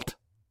result.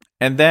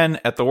 And then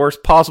at the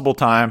worst possible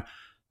time,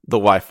 the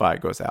Wi-Fi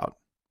goes out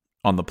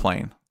on the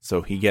plane.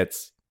 So he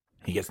gets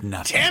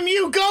nothing. Damn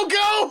you,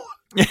 Go-Go!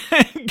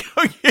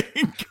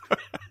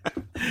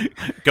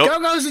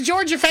 Go-Go's a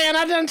Georgia fan,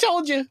 I done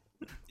told you.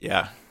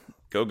 Yeah.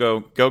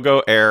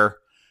 Go-Go Air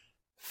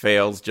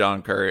fails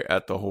John Curry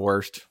at the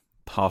worst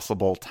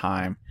possible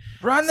time.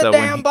 Run the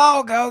damn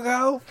ball,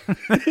 Go-Go!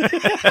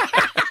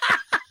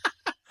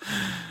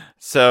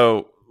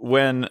 So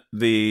when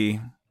he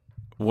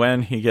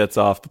gets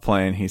off the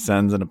plane, he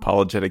sends an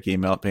apologetic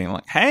email being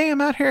like, "Hey,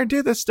 I'm out here to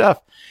do this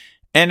stuff."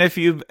 And if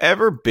you've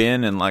ever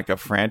been in like a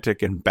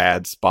frantic and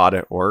bad spot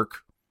at work,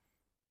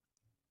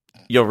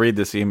 you'll read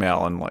this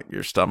email and like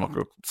your stomach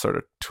will sort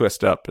of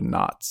twist up in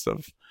knots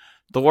of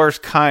the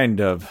worst kind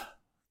of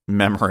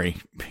memory,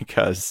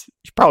 because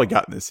you've probably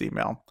gotten this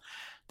email.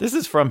 This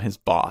is from his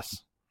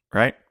boss,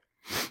 right?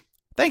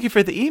 "Thank you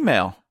for the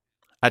email.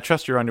 I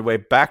trust you're on your way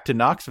back to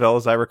Knoxville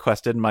as I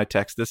requested in my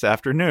text this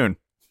afternoon."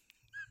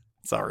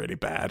 It's already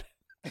bad.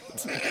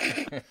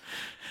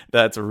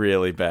 That's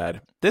really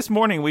bad. "This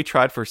morning we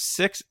tried for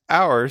 6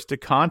 hours to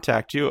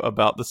contact you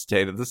about the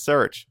state of the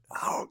search."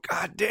 Oh,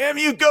 God damn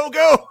you,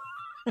 Go-Go!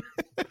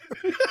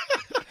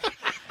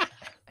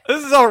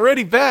 This is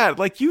already bad.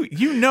 Like,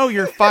 you know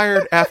you're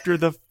fired after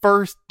the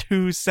first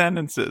 2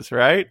 sentences,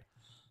 right?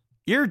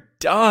 You're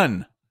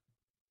done.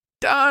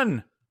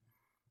 Done.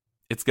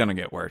 It's gonna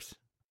get worse.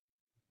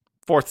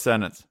 4th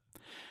sentence.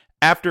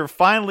 "After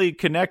finally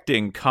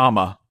connecting,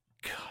 comma."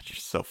 God, you're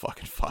so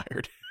fucking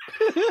fired.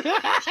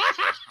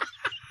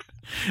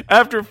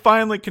 "After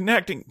finally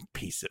connecting,"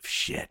 piece of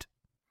shit.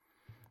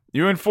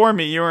 "You informed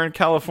me you were in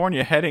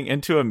California heading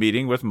into a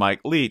meeting with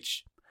Mike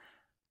Leach.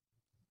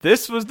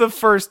 This was the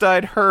first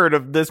I'd heard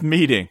of this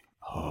meeting."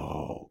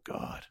 Oh,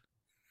 God.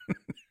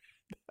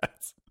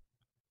 That's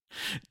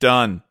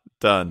done.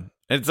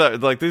 It's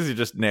like, these are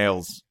just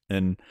nails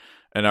in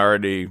an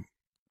already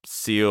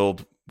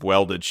sealed,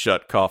 welded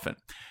shut coffin.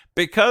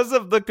 because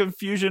of the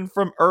confusion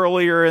from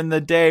earlier in the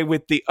day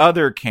with the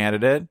other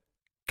candidate,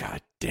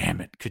 God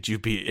damn it, could you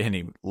be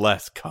any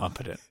less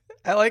competent?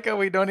 I like how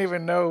we don't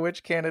even know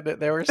which candidate.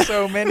 There were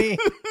so many.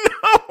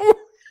 No.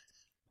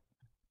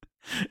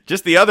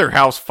 Just the other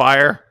house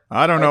fire.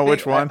 I don't know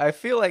which one. I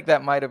feel like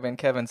that might have been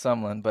Kevin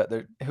Sumlin, but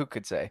who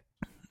could say?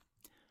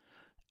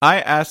 I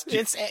asked you.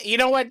 It's, you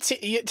know what,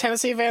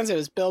 Tennessee fans? It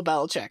was Bill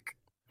Belichick.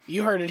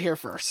 You heard it here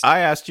first. I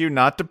asked you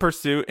not to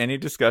pursue any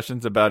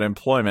discussions about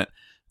employment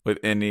with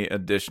any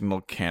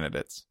additional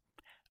candidates.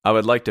 I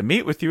would like to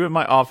meet with you in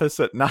my office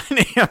at 9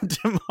 a.m.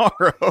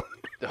 tomorrow.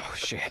 Oh,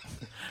 shit.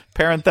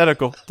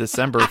 Parenthetical,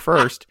 December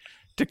 1st,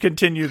 to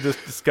continue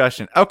this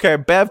discussion. Okay,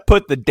 Bev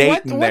put the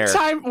date in there.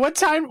 What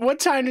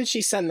time did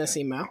she send this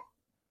email?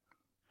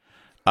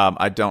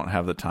 I don't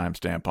have the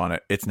timestamp on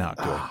it. It's not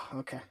good.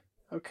 Oh,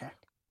 okay.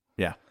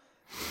 Yeah.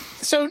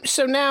 So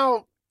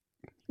now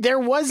there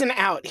was an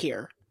out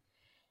here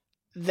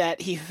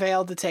that he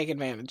failed to take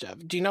advantage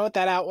of. Do you know what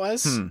that out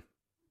was?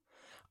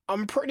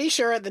 I'm pretty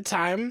sure at the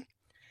time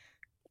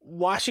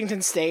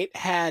Washington State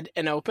had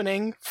an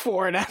opening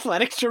for an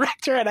athletic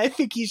director, and I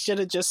think he should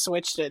have just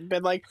switched it and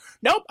been like,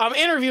 nope, I'm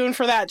interviewing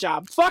for that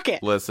job. Fuck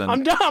it. Listen.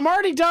 I'm done. I'm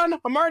already done.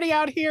 I'm already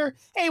out here.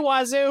 Hey,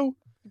 Wazoo.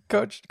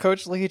 Coach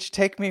Leach,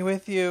 take me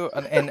with you.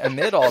 And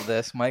amid all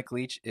this, Mike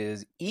Leach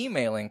is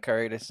emailing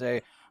Curry to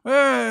say,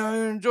 hey, I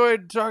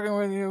enjoyed talking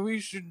with you. We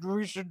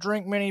should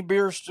drink many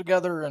beers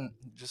together, and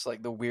just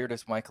like the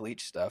weirdest Mike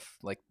Leach stuff.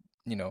 Like,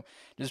 you know,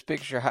 just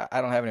picture.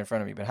 I don't have it in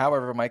front of me, but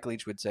however Mike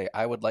Leach would say,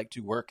 I would like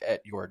to work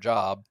at your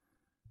job.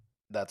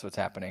 That's what's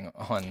happening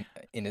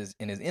in his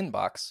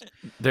inbox.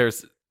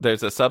 There's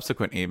a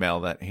subsequent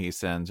email that he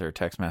sends, or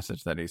text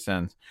message that he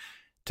sends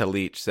to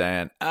Leach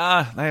saying,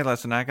 hey,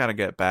 listen, I gotta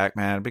get back,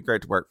 man. It'd be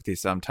great to work with you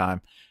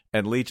sometime.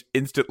 And Leach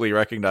instantly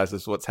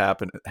recognizes what's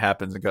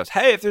happens and goes,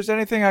 hey, if there's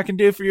anything I can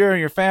do for you and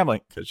your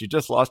family, because you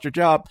just lost your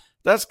job,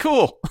 that's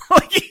cool.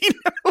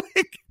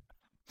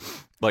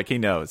 like he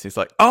knows. He's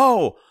like,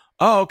 oh,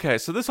 okay.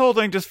 So this whole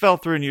thing just fell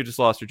through and you just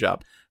lost your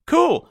job.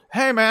 Cool.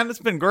 Hey, man, it's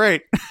been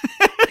great.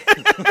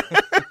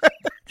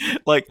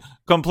 Like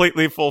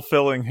completely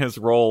fulfilling his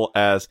role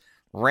as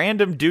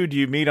random dude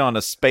you meet on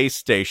a space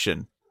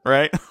station.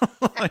 Right?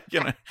 Like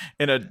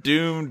in a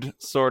doomed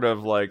sort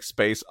of like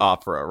space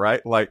opera,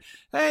 right? Like,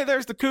 hey,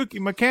 there's the kooky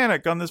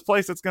mechanic on this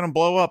place that's going to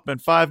blow up in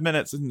 5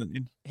 minutes.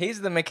 And he's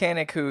the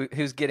mechanic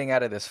who's getting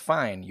out of this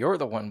fine. You're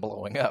the one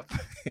blowing up.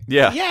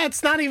 Yeah. Yeah,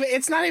 it's not even,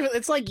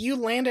 it's like you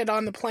landed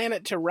on the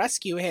planet to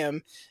rescue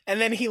him. And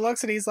then he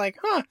looks and he's like,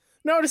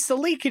 notice the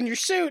leak in your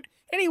suit.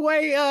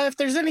 Anyway, if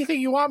there's anything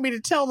you want me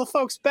to tell the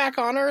folks back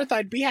on Earth,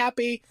 I'd be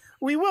happy.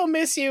 We will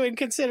miss you and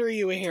consider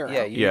you a hero.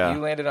 Yeah, you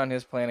landed on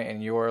his planet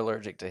and you're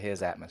allergic to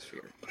his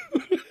atmosphere.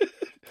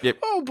 Yep.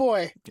 Oh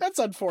boy, that's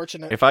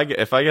unfortunate. If I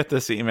get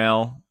this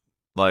email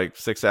like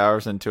 6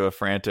 hours into a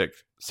frantic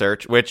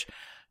search, which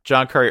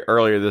John Curry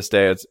earlier this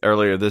day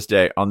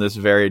on this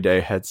very day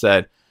had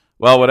said,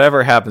 well,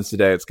 whatever happens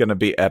today, it's going to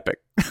be epic.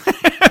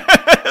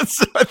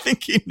 So I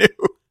think he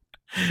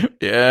knew.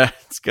 Yeah,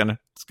 it's gonna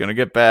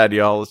get bad,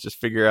 y'all. Let's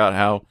figure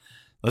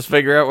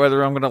out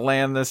whether I'm gonna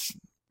land this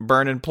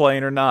burning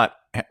plane or not.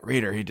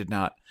 Reader, he did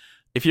not.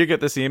 If you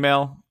get this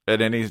email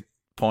at any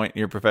point in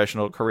your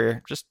professional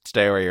career, just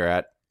stay where you're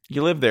at.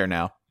 You live there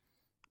now,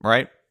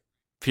 right?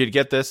 If you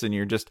get this and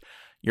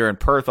you're in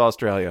Perth,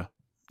 Australia,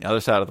 the other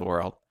side of the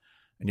world,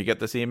 and you get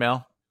this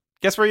email,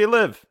 guess where you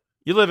live?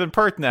 You live in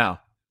Perth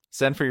now.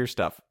 Send for your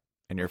stuff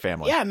and your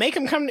family. Yeah, make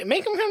them come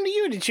to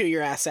you to chew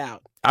your ass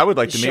out. I would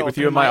like to meet with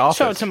you in my office.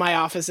 Show up to my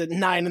office at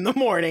 9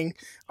 a.m.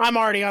 I'm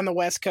already on the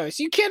West Coast.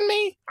 You kidding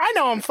me? I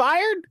know I'm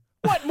fired.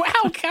 What?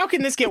 How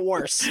can this get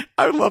worse?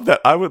 I would love that.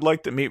 I would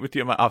like to meet with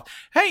you in my office.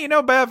 Hey,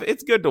 Bev,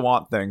 it's good to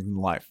want things in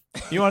life.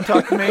 You want to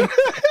talk to me?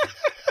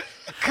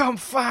 Come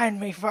find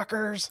me,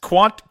 fuckers.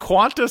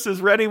 Qantas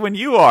is ready when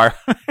you are.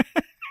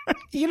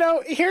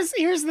 Here's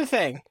the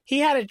thing. He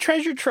had a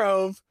treasure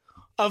trove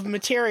of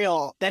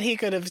material that he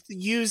could have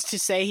used to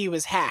say he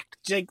was hacked.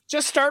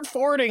 Just start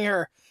forwarding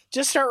her.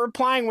 Just start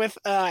replying with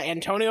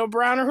Antonio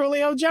Brown or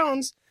Julio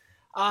Jones.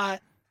 I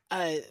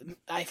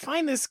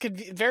find this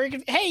very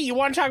good. Hey, you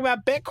want to talk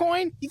about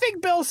Bitcoin? You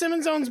think Bill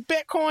Simmons owns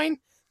Bitcoin?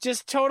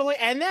 Just totally.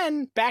 And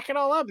then back it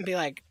all up and be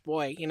like,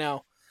 boy,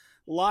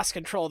 lost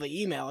control of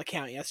the email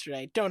account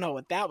yesterday. Don't know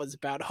what that was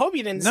about. Hope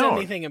you didn't send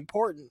anything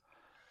important.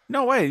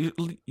 No way.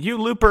 You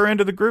loop her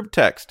into the group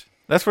text.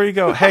 That's where you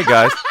go, hey,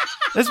 guys,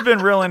 this has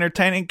been real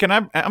entertaining.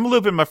 I'm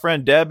looping my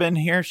friend Deb in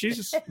here.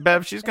 She's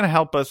going to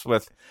help us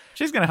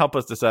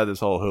decide this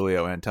whole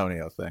Julio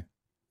Antonio thing.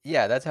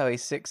 Yeah, that's how he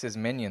sicks his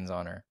minions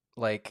on her.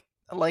 Like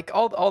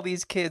all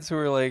these kids who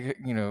are like,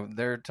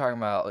 they're talking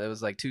about, it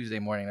was like Tuesday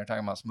morning, they're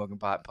talking about smoking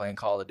pot, playing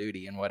Call of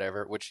Duty and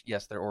whatever, which,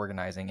 yes, they're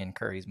organizing in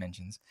Curry's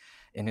mentions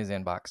in his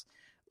inbox.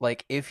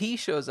 Like, if he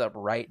shows up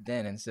right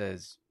then and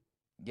says,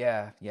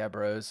 yeah,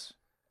 bros,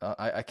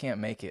 I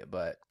can't make it,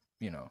 but,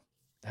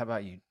 how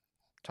about you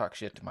talk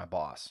shit to my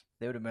boss?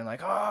 They would have been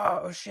like,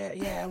 oh, shit,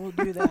 yeah, we'll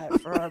do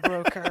that for our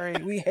bro Curry.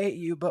 We hate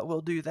you, but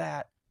we'll do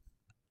that.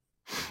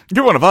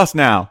 You're one of us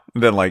now.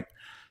 And then,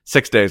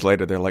 6 days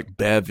later, they're like,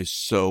 Bev is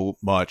so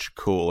much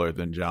cooler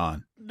than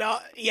John. No,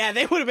 yeah,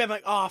 they would have been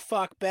like, oh,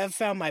 fuck, Bev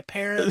found my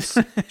parents.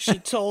 She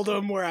told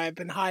them where I've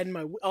been hiding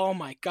my... Oh,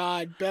 my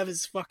God, Bev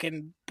is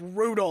fucking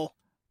brutal.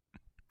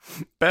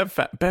 Bev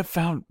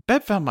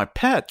found my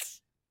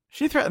pets.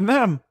 She threatened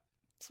them.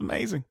 It's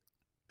amazing.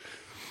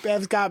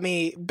 Bev's got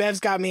me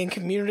in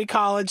community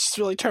college. She's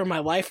really turned my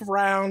life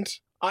around.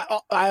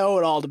 I owe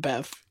it all to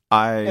Bev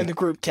and the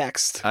group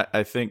text.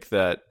 I think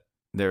that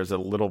there's a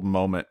little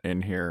moment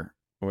in here,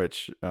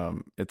 which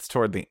it's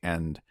toward the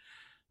end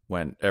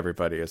when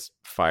everybody is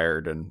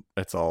fired and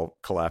it's all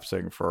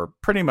collapsing for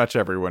pretty much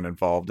everyone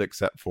involved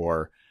except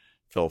for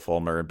Phil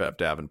Fulmer and Bev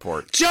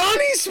Davenport.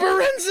 Johnny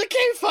Speranza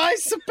che fai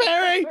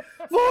sapere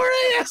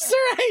vorrei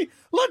essere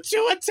la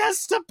tua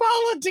testa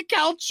palla di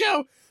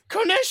calcio,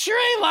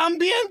 conoscere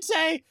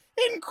l'ambiente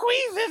in cui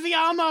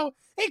viviamo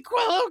e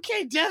quello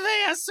che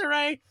deve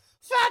essere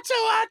fatto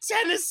a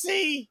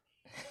Tennessee.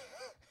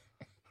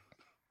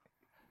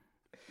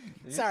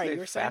 Sorry, you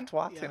were saying?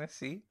 Fatwa,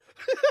 Tennessee?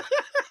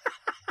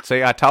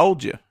 See, I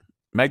told you.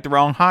 Make the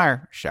wrong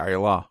hire.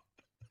 Sharia law.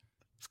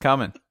 It's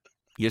coming.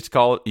 You used to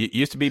call it. It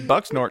used to be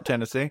Bucksnort,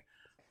 Tennessee.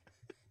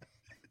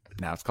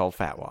 Now it's called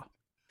Fatwa.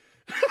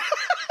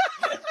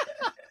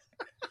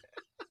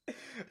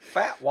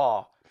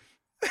 Fatwa.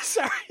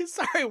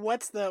 Sorry.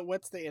 What's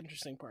the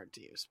interesting part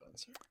to you,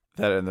 Spencer?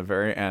 That in the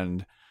very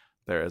end,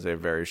 there is a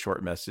very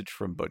short message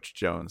from Butch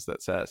Jones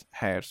that says,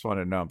 "Hey, I just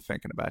wanted to know I'm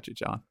thinking about you,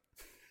 John."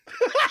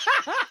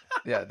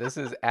 Yeah, this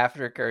is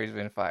after Curry's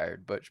been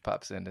fired. Butch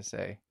pops in to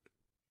say,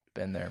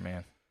 "Been there,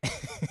 man."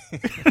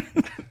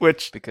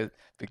 Which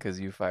because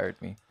you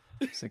fired me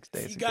 6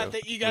 days ago.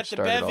 You got the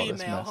Bev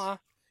email, huh?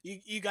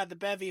 You got the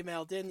Bev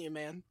email, didn't you,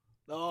 man?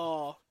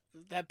 Oh,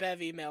 that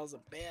Bev email's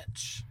a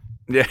bitch.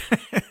 Yeah,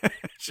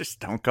 it's just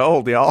stone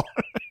cold, y'all.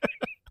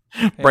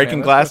 Hey, Breaking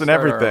man, glass let's and go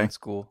start our everything. own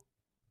school.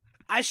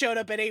 I showed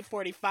up at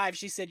 8:45.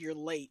 She said you're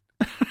late.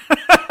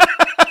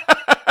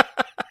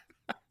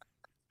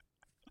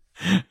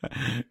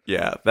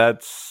 Yeah,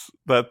 that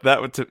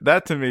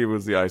to me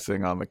was the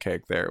icing on the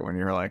cake there. When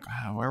you're like,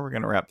 wow, where are we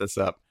gonna wrap this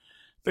up? I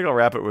think I'll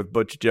wrap it with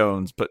Butch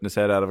Jones putting his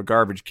head out of a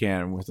garbage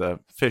can with a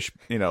fish,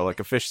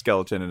 like a fish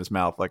skeleton in his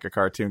mouth, like a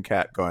cartoon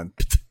cat, going,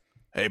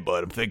 "Hey,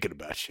 bud, I'm thinking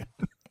about you."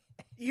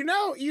 You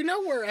know,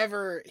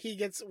 wherever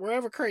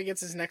Curry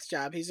gets his next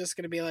job, he's just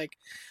gonna be like,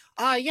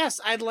 yes,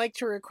 I'd like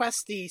to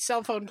request the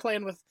cell phone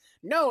plan with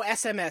no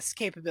SMS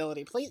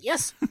capability, please.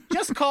 Yes,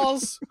 just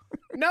calls.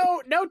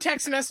 No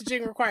text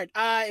messaging required.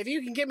 If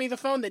you can get me the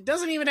phone that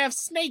doesn't even have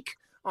Snake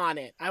on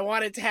it. I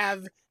want it to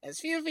have as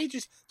few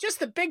features, just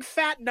the big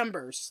fat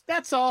numbers.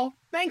 That's all.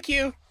 Thank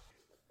you.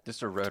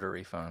 Just a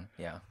rotary phone,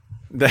 yeah.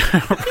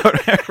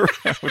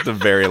 With a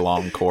very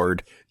long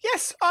cord.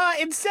 Yes,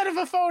 instead of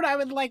a phone, I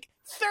would like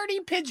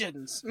 30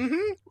 pigeons.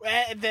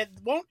 That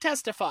won't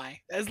testify.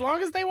 As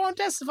long as they won't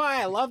testify,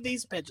 I love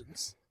these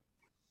pigeons.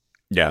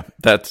 Yeah,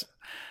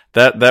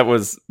 it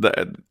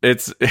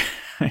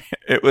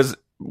was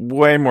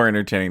way more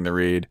entertaining to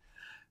read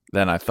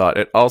than I thought.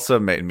 It also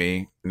made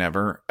me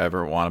never,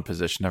 ever want a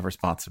position of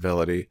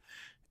responsibility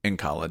in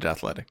college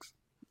athletics.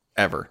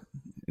 Ever.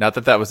 Not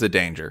that was a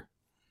danger.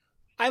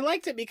 I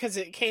liked it because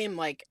it came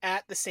like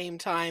at the same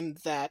time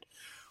that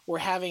we're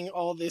having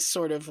all this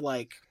sort of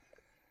like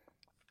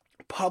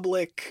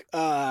public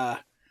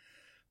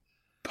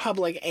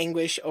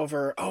anguish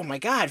over, oh my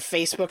God,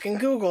 Facebook and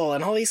Google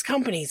and all these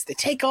companies, they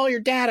take all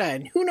your data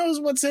and who knows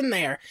what's in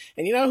there.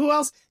 And you know who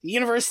else? The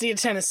University of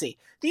Tennessee.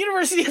 The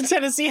University of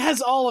Tennessee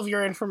has all of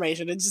your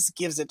information. It just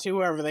gives it to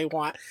whoever they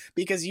want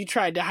because you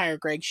tried to hire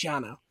Greg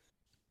Schiano.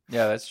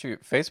 Yeah, that's true.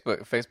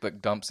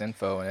 Facebook dumps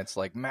info and it's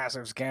like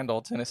massive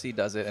scandal. Tennessee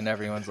does it and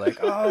everyone's like,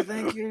 oh,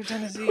 thank you,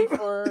 Tennessee,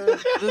 for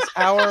this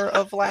hour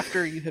of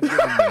laughter you have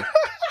given me.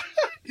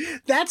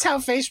 That's how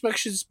Facebook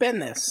should spin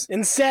this.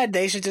 Instead,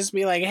 they should just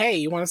be like, hey,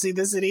 you want to see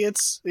this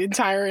idiot's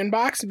entire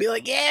inbox? And be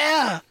like,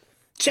 yeah,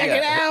 check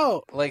it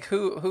out. Like,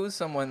 who's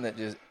someone that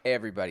just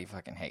everybody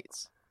fucking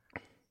hates?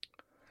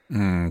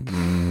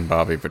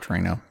 Bobby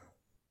Petrino.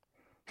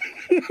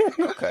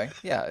 Okay,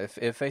 yeah.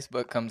 If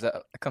Facebook comes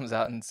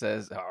out and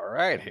says, all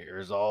right,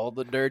 here's all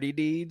the dirty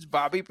deeds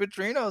Bobby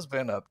Petrino's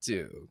been up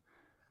to.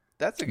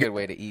 That's a good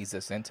way to ease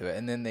us into it.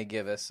 And then they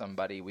give us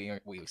somebody we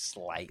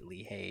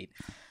slightly hate.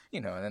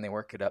 And then they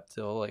work it up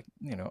till like,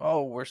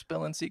 oh, we're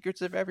spilling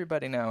secrets of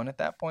everybody now. And at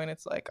that point,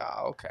 it's like,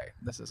 oh, okay,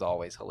 this is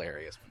always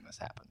hilarious when this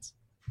happens.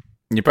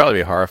 You'd probably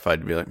be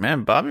horrified to be like,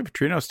 man, Bobby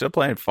Petrino's still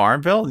playing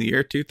Farmville in the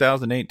year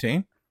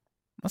 2018?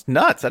 That's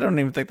nuts. I don't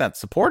even think that's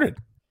supported.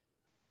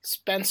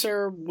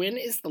 Spencer, when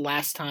is the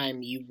last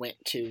time you went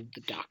to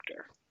the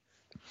doctor?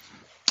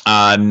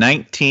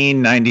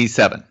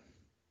 1997.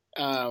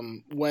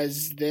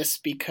 Was this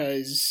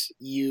because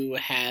you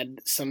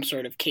had some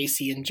sort of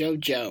Casey and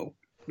JoJo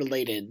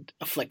related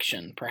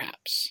affliction,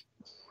 perhaps?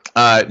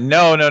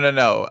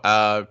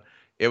 No.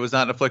 It was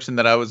not an affliction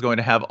that I was going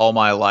to have all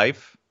my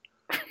life.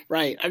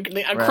 Right.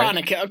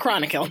 A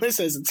chronic illness,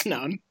 as it's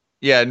known.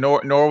 Yeah,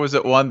 nor was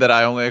it one that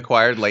I only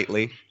acquired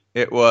lately.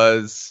 It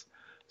was,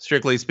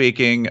 strictly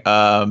speaking,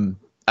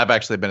 I've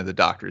actually been to the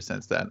doctor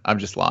since then. I'm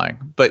just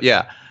lying. But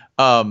yeah,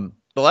 the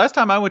last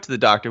time I went to the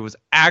doctor was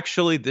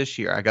actually this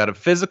year. I got a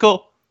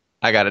physical,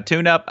 I got a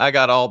tune-up, I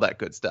got all that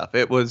good stuff.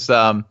 It was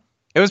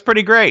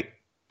pretty great.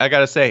 I got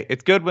to say,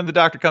 it's good when the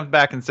doctor comes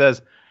back and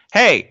says,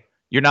 hey,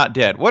 you're not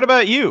dead. What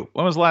about you?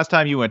 When was the last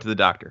time you went to the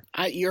doctor?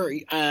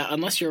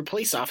 Unless you're a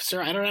police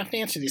officer, I don't have to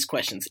answer these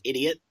questions,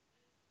 idiot.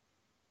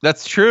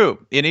 That's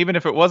true. And even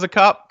if it was a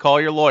cop,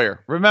 call your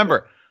lawyer.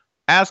 Remember,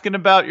 asking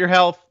about your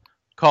health,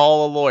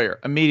 call a lawyer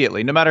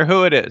immediately, no matter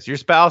who it is. Your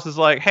spouse is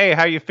like, hey,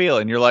 how you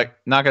feeling? You're like,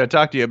 not going to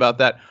talk to you about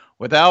that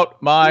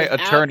without my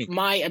attorney.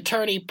 My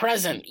attorney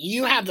present.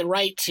 You have the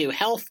right to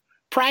health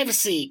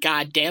privacy,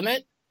 God damn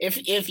it.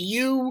 If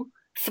you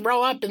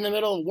throw up in the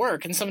middle of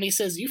work and somebody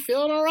says, you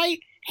feeling all right?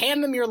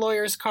 Hand them your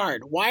lawyer's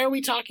card. Why are we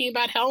talking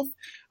about health?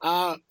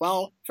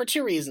 Well, for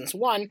two reasons.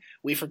 One,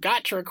 we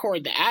forgot to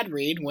record the ad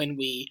read when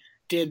we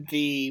did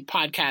the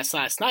podcast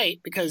last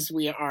night because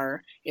we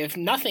are, if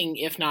not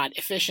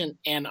efficient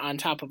and on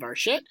top of our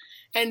shit.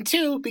 And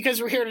two, because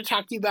we're here to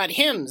talk to you about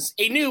Hims,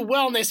 a new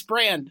wellness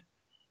brand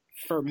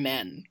for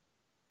men.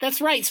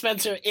 That's right,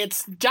 Spencer.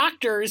 It's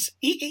doctors.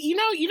 You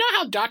know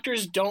how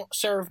doctors don't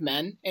serve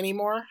men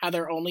anymore? How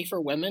they're only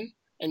for women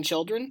and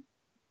children?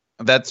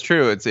 That's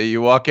true. It's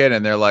you walk in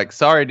and they're like,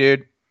 sorry,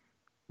 dude,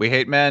 we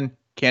hate men.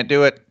 Can't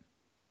do it.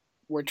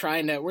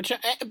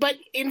 But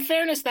in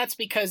fairness, that's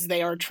because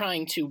they are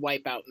trying to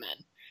wipe out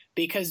men.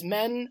 Because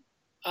men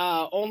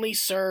only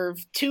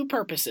serve two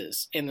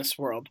purposes in this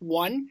world.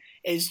 One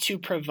is to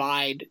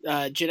provide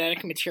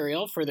genetic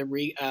material for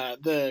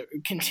the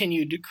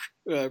continued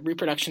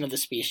reproduction of the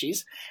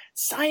species.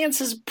 Science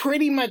has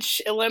pretty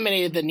much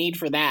eliminated the need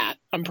for that,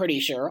 I'm pretty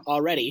sure,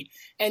 already.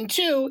 And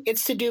two,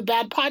 it's to do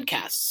bad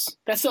podcasts.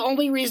 That's the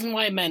only reason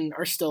why men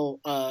are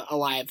still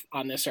alive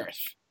on this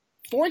earth.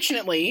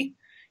 Fortunately,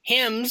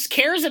 Hims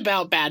cares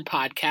about bad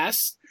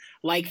podcasts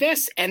like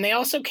this, and they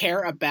also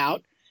care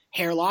about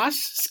hair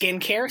loss,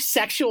 skincare,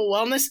 sexual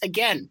wellness,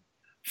 again,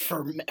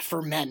 for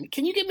men.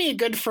 Can you give me a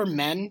good for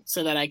men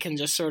so that I can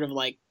just sort of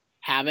like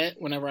have it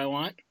whenever I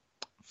want?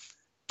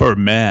 For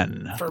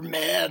men. For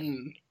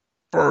men.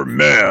 For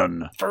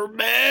men. For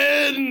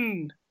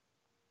men.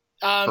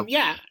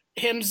 Yeah,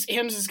 Hims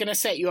is going to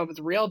set you up with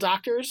real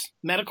doctors,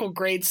 medical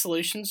grade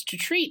solutions to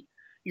treat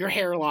your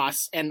hair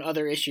loss and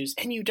other issues.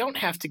 And you don't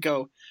have to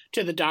go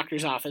to the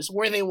doctor's office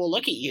where they will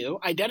look at you,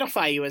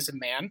 identify you as a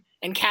man,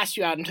 and cast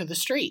you out into the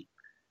street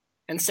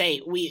and say,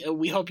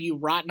 we hope you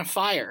rot in a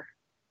fire.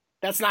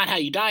 That's not how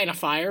you die in a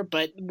fire,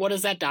 but what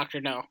does that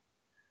doctor know?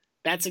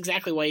 That's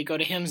exactly why you go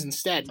to Hims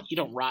instead. You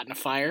don't rot in a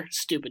fire,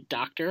 stupid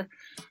doctor.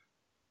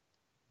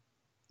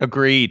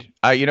 Agreed.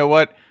 You know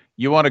what?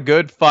 You want a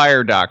good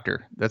fire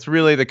doctor. That's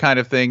really the kind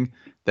of thing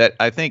that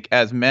I think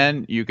as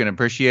men you can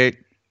appreciate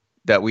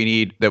that we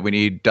need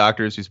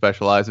doctors who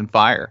specialize in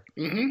fire.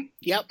 Mm-hmm.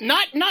 Yep.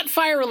 Not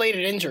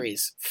fire-related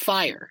injuries.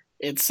 Fire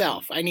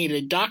itself. I need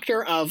a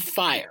doctor of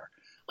fire.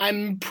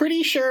 I'm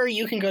pretty sure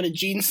you can go to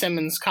Gene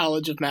Simmons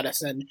College of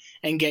Medicine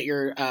and get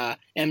your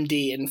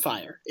MD in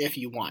fire if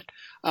you want.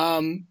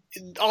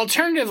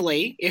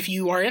 Alternatively, if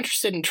you are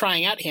interested in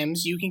trying out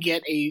Hims, you can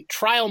get a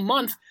trial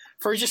month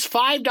for just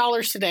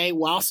 $5 today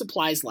while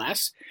supplies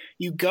last.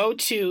 You go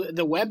to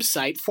the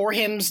website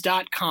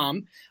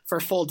forhims.com for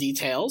full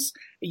details.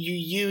 You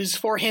use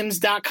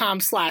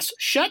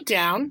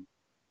forhims.com/shutdown.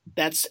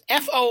 That's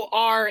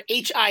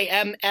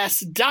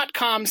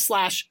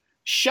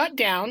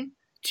forhims.com/shutdown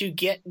to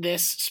get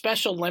this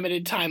special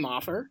limited time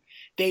offer.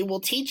 They will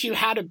teach you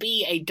how to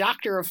be a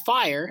doctor of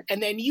fire,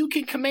 and then you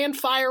can command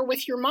fire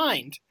with your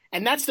mind.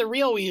 And that's the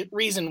real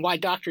reason why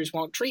doctors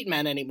won't treat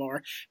men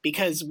anymore,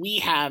 because we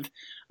have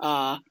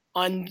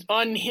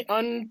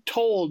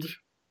untold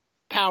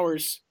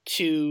powers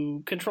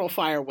to control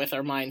fire with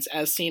our minds,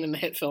 as seen in the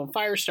hit film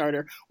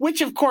Firestarter, which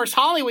of course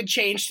Hollywood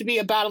changed to be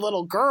about a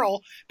little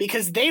girl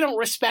because they don't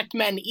respect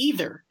men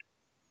either.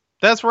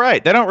 That's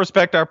right. They don't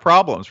respect our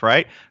problems,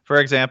 right? For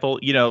example,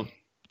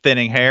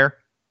 thinning hair,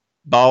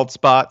 bald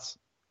spots.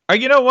 Or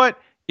you know what?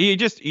 You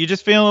just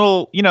feeling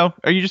a little,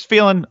 are you just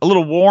feeling a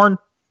little worn?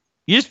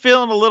 You just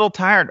feeling a little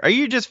tired? Are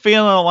you just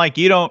feeling like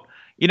you don't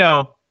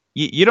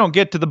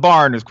get to the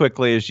barn as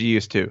quickly as you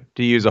used to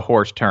use a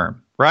horse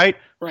term, right?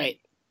 Right.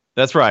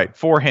 That's right.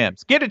 For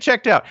Hims. Get it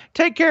checked out.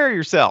 Take care of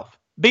yourself.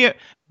 Be a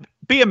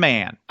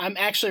man. I'm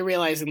actually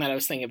realizing that I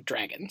was thinking of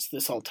dragons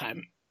this whole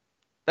time.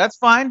 That's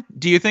fine.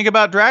 Do you think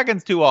about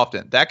dragons too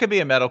often? That could be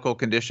a medical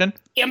condition.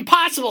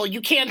 Impossible.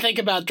 You can't think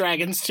about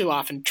dragons too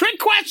often. Trick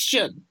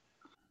question.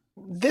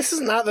 This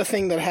is not the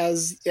thing that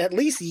has at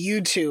least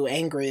you two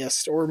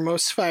angriest or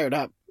most fired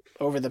up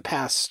over the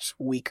past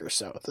week or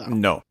so, though.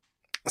 No.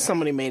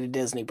 Somebody made a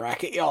Disney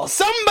bracket, y'all.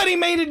 Somebody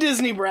made a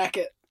Disney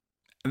bracket.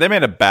 They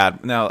made a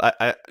bad. Now,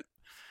 I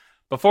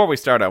before we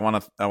start, I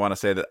want to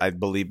say that I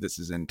believe this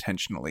is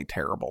intentionally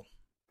terrible.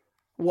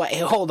 What?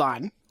 Hold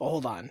on.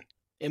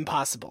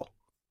 Impossible.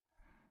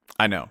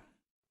 I know.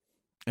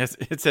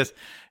 It's as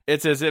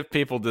if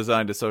people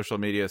designed a social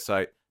media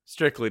site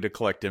strictly to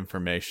collect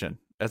information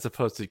as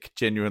opposed to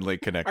genuinely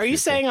connect. Are you people.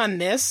 saying on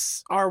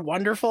this, our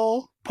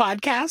wonderful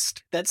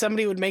podcast, that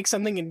somebody would make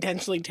something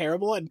intentionally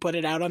terrible and put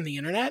it out on the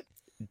internet?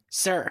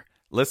 Sir.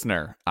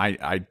 Listener,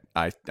 I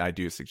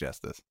do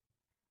suggest this.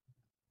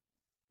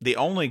 The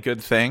only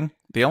thing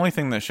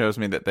that shows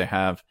me that they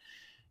have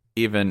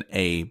even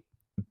a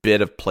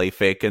bit of play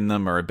fake in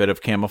them or a bit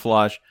of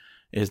camouflage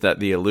is that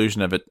the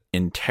illusion of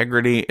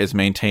integrity is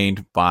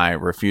maintained by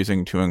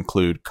refusing to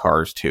include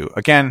Cars 2.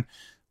 Again,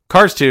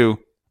 Cars 2,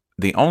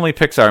 the only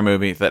Pixar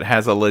movie that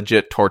has a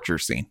legit torture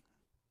scene.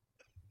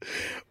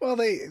 Well,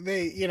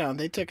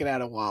 they took it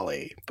out of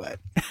WALL-E, but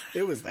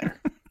it was there.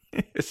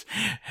 It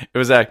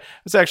was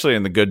actually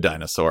in The Good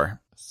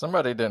Dinosaur.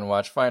 Somebody didn't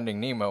watch Finding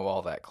Nemo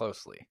all that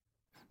closely.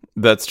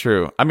 That's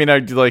true. I mean,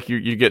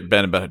 you get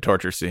Ben about a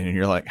torture scene, and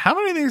you're like, "How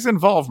many of these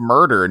involve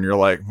murder?" And you're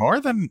like, "More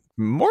than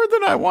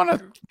I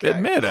want to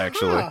admit,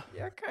 actually."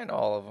 Yeah, kind of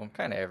all of them.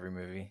 Kind of every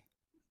movie.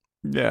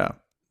 Yeah,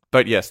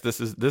 but yes, this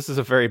is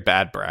a very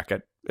bad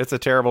bracket. It's a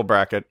terrible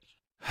bracket.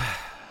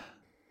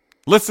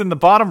 Listen, the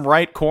bottom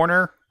right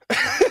corner,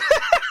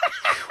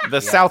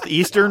 the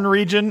southeastern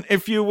region,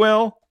 if you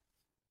will,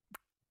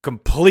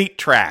 complete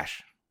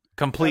trash.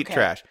 Complete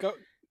trash. Go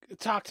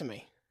talk to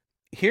me.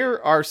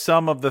 Here are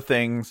some of the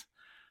things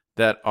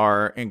that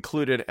are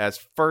included as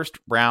first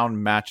round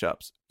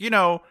matchups. You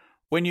know,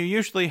 when you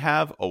usually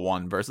have a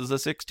 1 versus a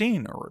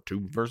 16 or a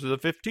 2 versus a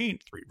 15,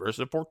 3 versus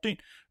a 14,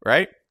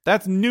 right?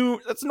 That's new.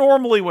 That's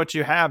normally what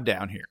you have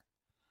down here.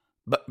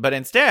 But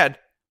instead,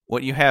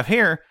 what you have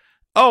here,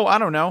 I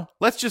don't know.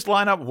 Let's just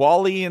line up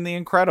WALL-E and The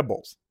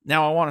Incredibles.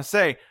 Now, I want to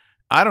say,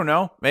 I don't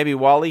know. Maybe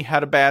WALL-E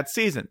had a bad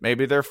season.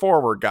 Maybe their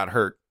forward got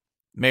hurt.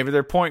 Maybe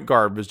their point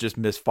guard was just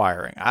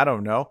misfiring. I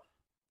don't know.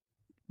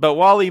 But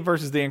WALL-E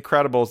versus The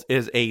Incredibles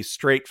is a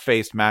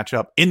straight-faced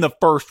matchup in the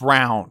first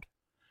round.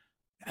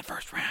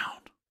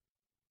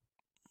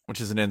 Which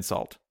is an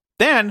insult.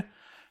 Then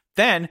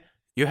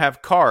you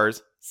have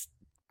Cars,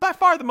 by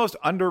far the most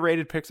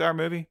underrated Pixar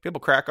movie. People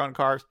crack on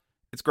Cars.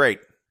 It's great.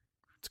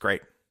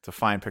 It's a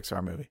fine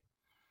Pixar movie.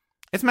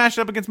 It's matched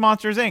up against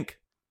Monsters, Inc.,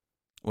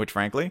 which,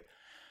 frankly,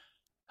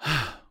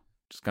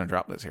 just going to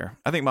drop this here.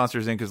 I think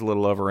Monsters, Inc. is a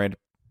little overrated.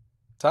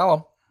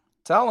 Tell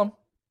them.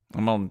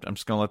 I'm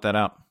just going to let that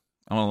out.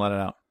 I'm going to let it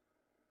out.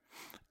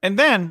 And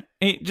then,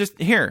 just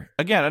here,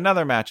 again,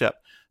 another matchup.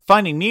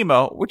 Finding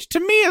Nemo, which to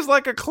me is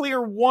like a clear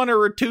 1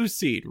 or a 2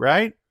 seed,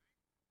 right?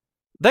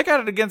 They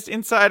got it against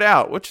Inside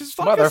Out, which is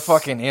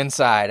motherfucking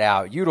Inside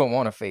Out. You don't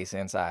want to face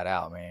Inside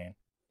Out, man.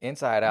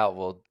 Inside Out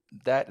will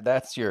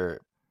that's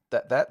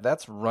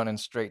running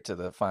straight to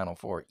the Final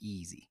Four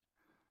easy.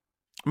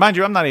 Mind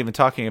you, I'm not even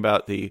talking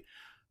about the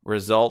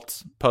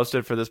results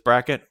posted for this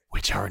bracket,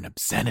 which are an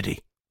obscenity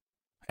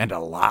and a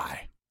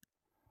lie.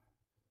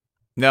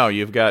 No,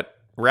 you've got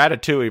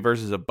Ratatouille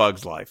versus A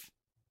Bug's Life.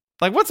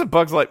 Like, what's A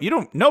Bug's Life?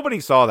 Nobody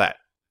saw that.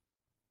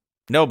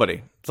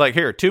 Nobody. It's like,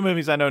 here, 2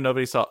 movies I know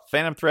nobody saw: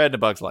 Phantom Thread and A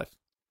Bug's Life.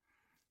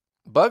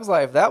 Bug's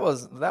Life. That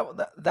was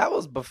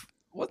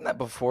wasn't that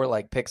before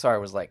like Pixar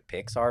was like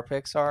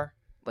Pixar?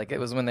 Like it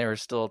was when they were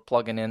still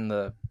plugging in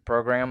the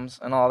programs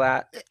and all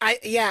that.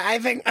 I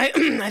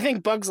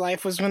think Bug's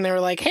Life was when they were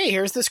like, hey,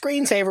 here's the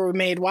screensaver we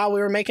made while we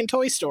were making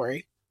Toy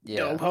Story.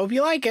 Yeah. Hope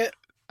you like it.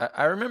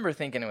 I remember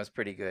thinking it was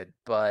pretty good,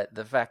 but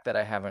the fact that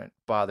I haven't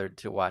bothered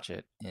to watch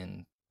it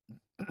in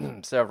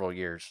several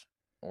years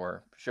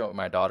or show it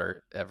my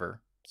daughter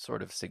ever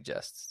sort of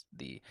suggests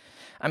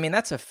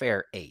that's a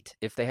fair 8.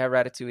 If they have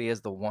Ratatouille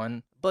as the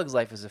 1, Bug's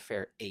Life is a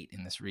fair 8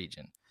 in this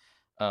region.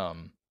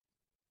 I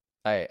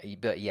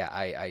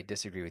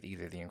disagree with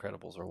either The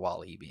Incredibles or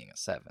WALL-E being a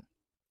 7.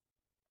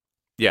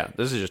 Yeah,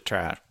 this is just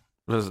trash.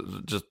 This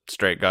is just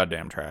straight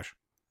goddamn trash.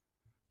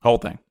 Whole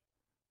thing.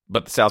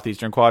 But the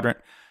Southeastern Quadrant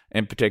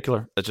in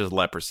particular, it's just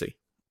leprosy.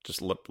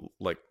 Just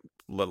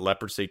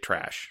leprosy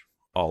trash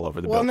all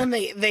over the building. Well, and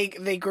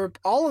then they group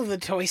all of the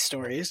Toy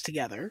Stories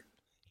together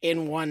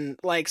in one,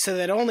 so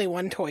that only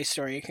one Toy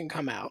Story can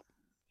come out,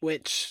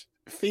 which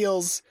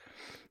feels,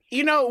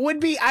 would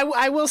be,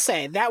 I will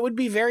say, that would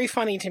be very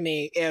funny to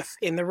me if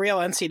in the real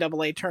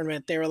NCAA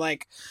tournament, they were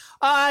like,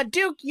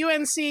 Duke,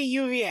 UNC,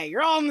 UVA,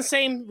 you're all in the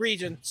same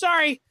region.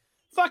 Sorry,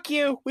 fuck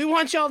you. We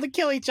want y'all to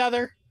kill each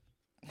other.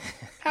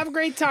 Have a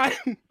great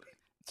time.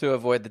 To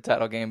avoid the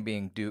title game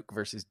being Duke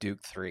versus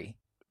Duke 3.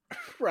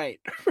 Right.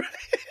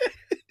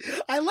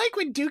 I like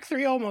when Duke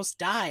 3 almost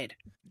died.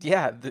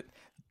 Yeah,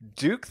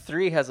 Duke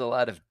 3 has a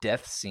lot of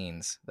death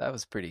scenes. That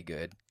was pretty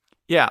good.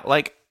 Yeah,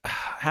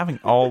 having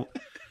all...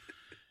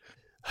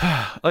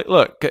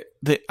 look,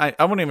 I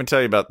won't even tell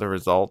you about the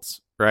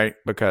results, right?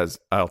 Because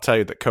I'll tell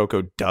you that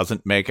Coco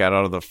doesn't make it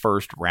out of the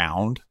first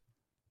round,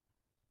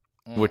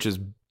 which is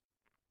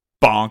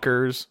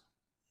bonkers.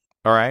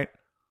 All right?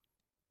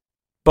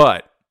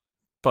 But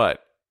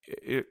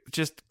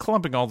just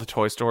clumping all the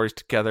Toy Stories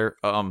together,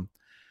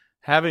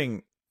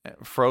 having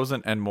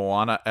Frozen and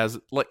Moana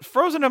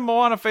Frozen and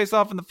Moana face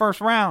off in the first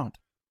round.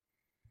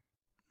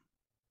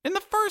 In the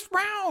first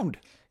round.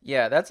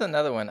 Yeah, that's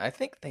another one. I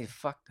think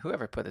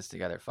whoever put this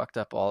together fucked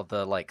up all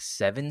the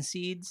 7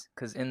 seeds,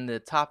 because in the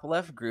top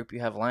left group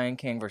you have Lion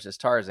King versus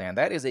Tarzan.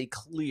 That is a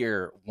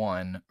clear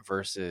 1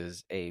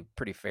 versus a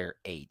pretty fair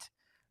 8.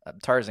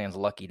 Tarzan's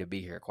lucky to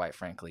be here, quite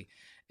frankly.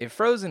 If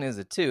Frozen is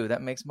a 2,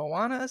 that makes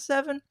Moana a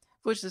 7,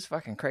 which is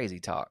fucking crazy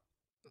talk.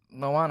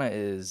 Moana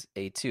is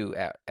a 2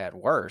 at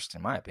worst,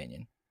 in my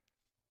opinion.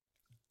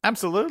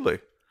 Absolutely.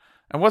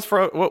 And what's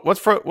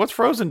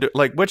Frozen do?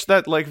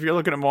 If you're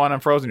looking at Moana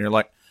and Frozen, you're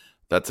like,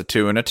 that's a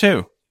 2 and a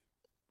 2,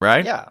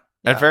 right? Yeah.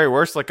 At very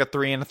worst, like a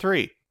 3 and a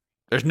 3.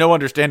 There's no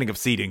understanding of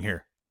seeding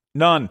here.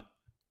 None.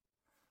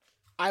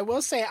 I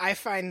will say I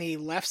find the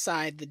left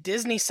side, the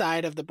Disney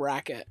side of the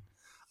bracket,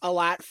 a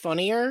lot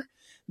funnier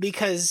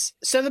because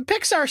the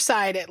Pixar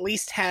side at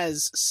least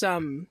has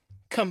some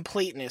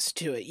completeness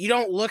to it. You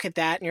don't look at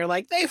that and you're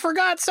like, they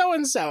forgot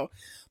so-and-so.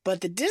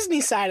 But the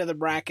Disney side of the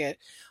bracket,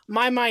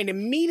 my mind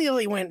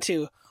immediately went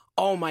to,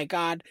 oh my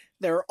God,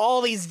 there are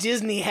all these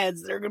Disney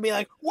heads that are going to be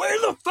like, where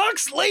the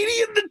fuck's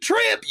Lady and the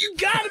Tramp? You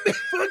gotta be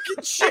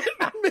fucking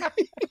shitting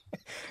me.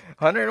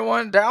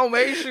 101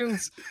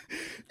 Dalmatians.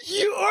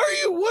 What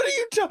are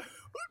you talking?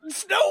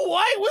 Snow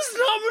White was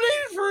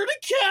nominated for an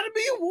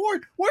Academy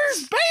Award.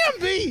 Where's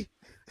Bambi?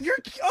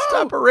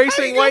 Stop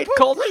erasing white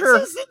culture.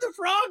 Princess and the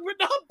Frog, but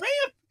not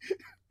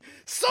Bambi.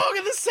 Song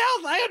of the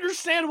South. I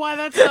understand why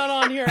that's not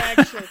on here,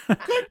 actually.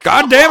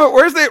 God damn it,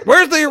 where's the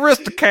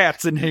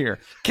Aristocats in here?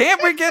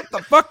 Can't we get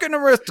the fucking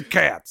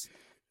Aristocats?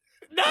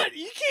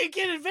 You can't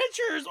get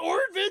Adventures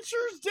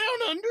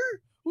Down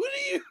Under? What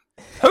are you...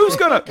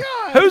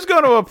 Who's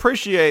gonna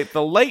appreciate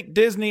the late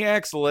Disney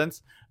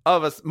excellence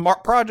of a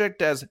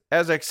project as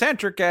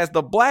eccentric as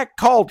the Black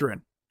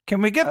Cauldron?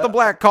 Can we get the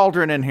Black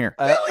Cauldron in here?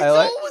 Billy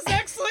Joel was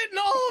excellent in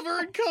Oliver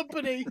and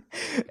Company.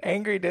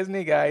 Angry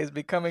Disney guy is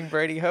becoming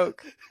Brady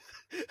Hoke.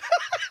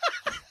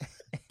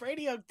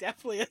 Brady Hoke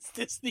definitely has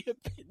Disney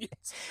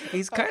opinions.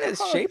 He's kind of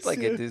shaped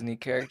like a Disney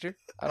character.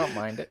 I don't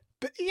mind it.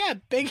 But yeah,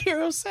 Big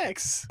Hero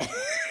 6.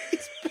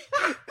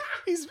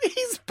 he's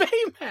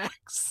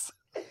Baymax.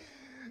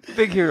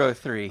 Big Hero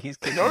 3. He's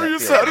Are you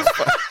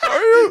satisfied?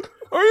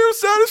 Are you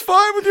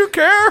satisfied with your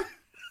care?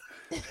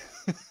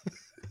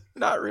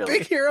 Not really.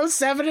 Big Hero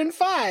 7 and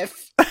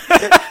 5.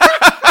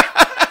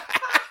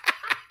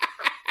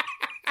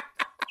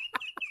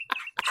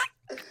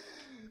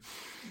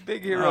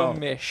 Big Hero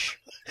Mish.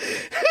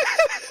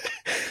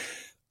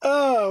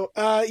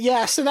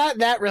 Yeah, so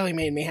that really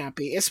made me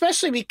happy,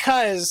 especially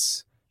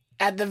because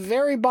at the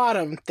very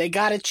bottom they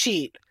gotta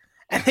cheat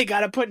and they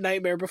gotta put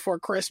Nightmare Before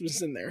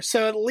Christmas in there.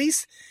 So at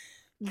least,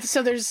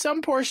 there's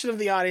some portion of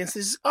the audience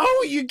is,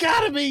 you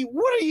gotta be,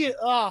 what are you,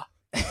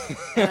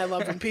 and I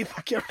love when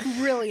people get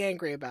really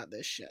angry about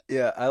this shit.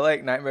 Yeah, I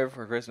like Nightmare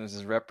Before Christmas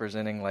is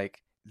representing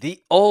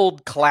the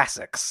old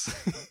classics.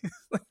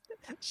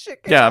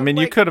 Yeah, I mean,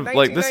 you could have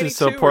this is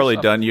so poorly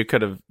done. You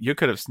could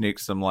have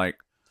sneaked some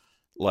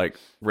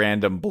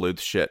random Bluth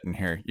shit in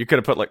here. You could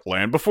have put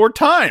Land Before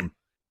Time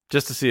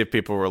just to see if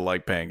people were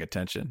paying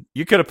attention.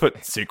 You could have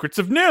put Secrets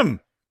of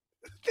Nim.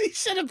 They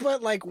should have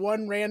put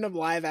one random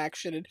live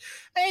action. And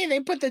hey, they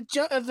put the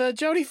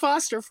Jodie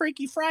Foster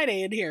Freaky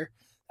Friday in here.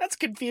 That's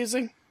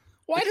confusing.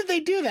 Why did they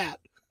do that?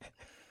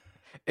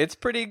 It's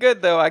pretty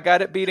good though. I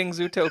got it beating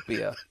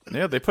Zootopia.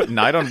 Yeah, they put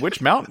Night on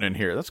Witch Mountain in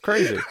here. That's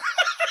crazy.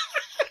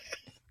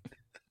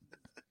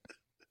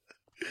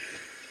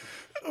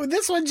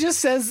 This one just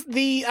says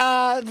the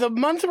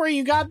month where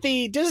you got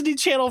the Disney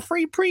Channel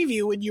free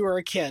preview when you were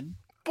a kid.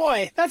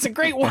 Boy, that's a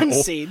great one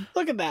seed.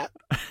 Look at that.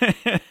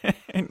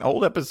 An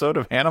old episode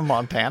of Hannah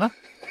Montana.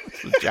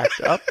 This was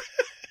jacked up.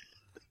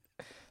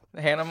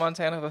 Hannah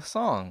Montana the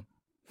song.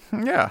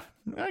 Yeah,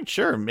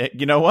 sure.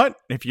 You know what?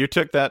 If you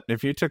took that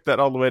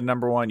all the way to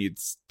number 1, you'd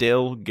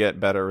still get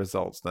better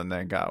results than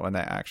they got when they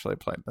actually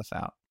played this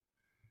out.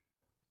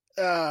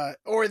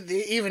 Or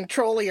the even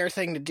trollier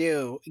thing to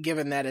do,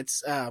 given that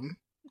it's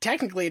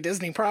technically a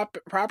Disney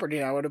property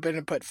now, would have been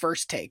to put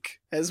First Take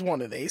as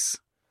one of these.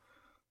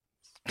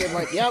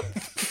 Been yep,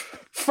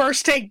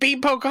 First Take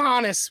beat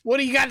Pocahontas. What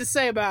do you got to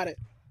say about it?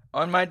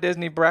 On my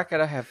Disney bracket,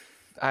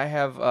 I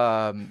have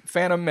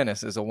Phantom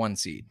Menace as a 1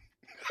 seed.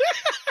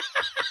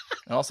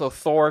 And also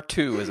Thor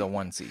 2 is a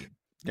 1 seed.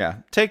 Yeah,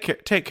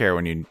 take care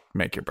when you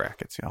make your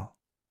brackets, y'all.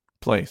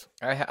 Please.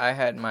 I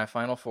had my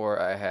final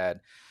 4. I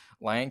had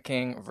Lion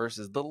King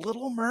versus The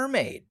Little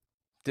Mermaid.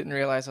 Didn't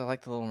realize I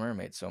liked The Little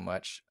Mermaid so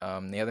much.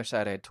 The other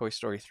side, I had Toy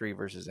Story 3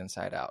 versus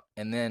Inside Out.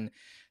 And then,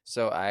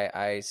 so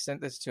I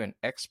sent this to an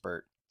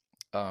expert,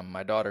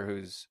 my daughter,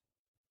 who's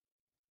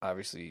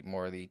obviously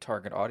more the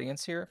target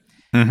audience here.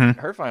 Mm-hmm.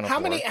 Her final how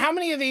 4.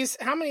 many of these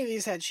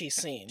had she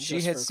seen?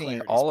 She had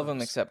seen all of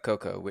them except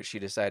Coco, which she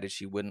decided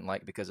she wouldn't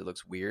like because it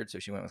looks weird. So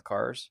she went with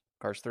Cars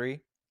 3.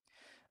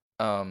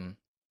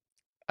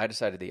 I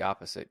decided the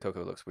opposite.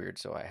 Coco looks weird,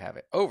 so I have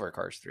it over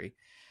Cars 3.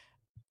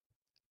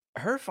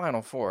 Her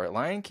final 4,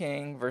 Lion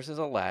King versus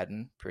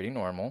Aladdin, pretty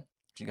normal.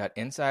 She got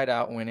Inside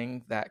Out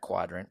winning that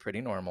quadrant, pretty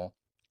normal.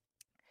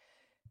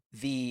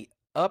 The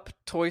Up,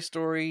 Toy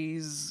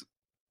Stories,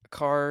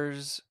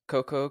 Cars,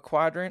 Coco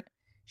quadrant,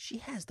 She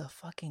has the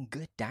fucking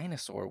Good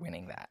Dinosaur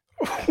winning that.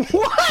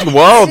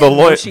 What?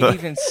 Whoa, She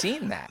even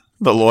seen that.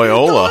 The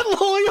Loyola.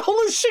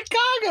 Loyola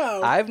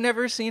Chicago. I've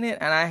never seen it,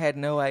 and I had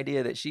no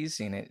idea that she's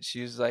seen it.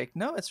 She was like,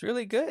 "No, it's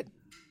really good."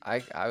 I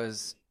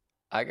gotta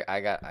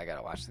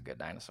watch The Good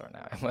Dinosaur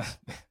now.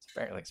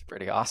 Apparently, it's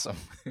pretty awesome.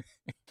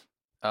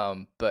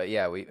 But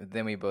yeah,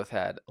 we both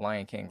had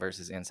Lion King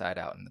versus Inside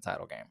Out in the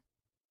title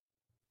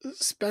game.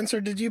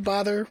 Spencer, did you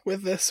bother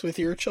with this with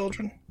your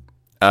children?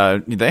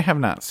 They have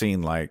not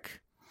seen like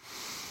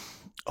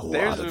a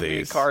Theirs lot of would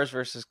these. be Cars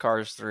versus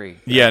Cars 3.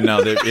 Yeah, no,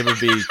 it would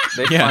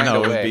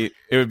be.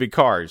 It would be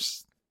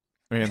Cars.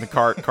 I mean, the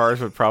Cars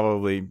would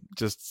probably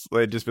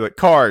they'd just be like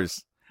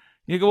Cars.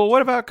 You go, well,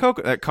 what about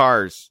Coco?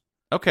 Cars.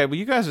 Okay, well,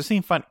 you guys have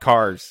seen fun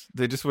Cars.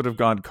 They just would have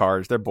gone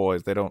Cars. They're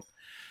boys. They don't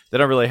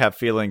really have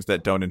feelings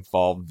that don't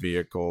involve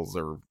vehicles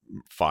or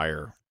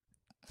fire.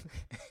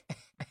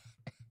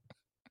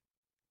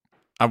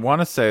 I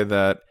want to say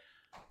that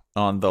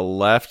on the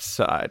left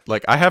side,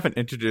 like I haven't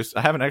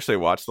actually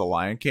watched The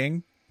Lion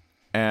King,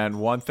 and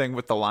one thing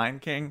with The Lion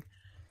King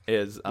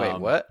is wait,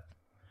 what?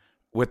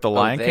 With The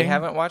Lion King, they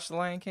haven't watched The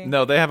Lion King?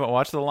 No, they haven't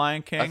watched The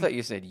Lion King. I thought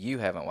you said you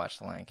haven't watched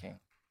The Lion King.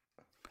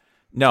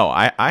 No,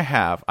 I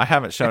have. I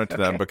haven't shown it to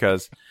them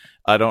because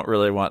I don't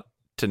really want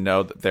to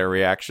know that their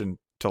reaction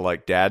to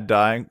like dad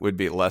dying would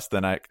be less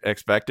than I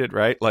expected,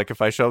 right? Like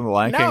if I show them The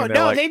Lion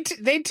King,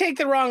 they'd take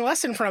the wrong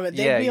lesson from it.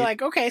 They'd be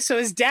like, okay, so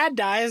his dad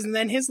dies and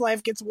then his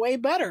life gets way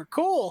better.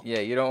 Cool.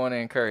 Yeah, you don't want to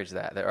encourage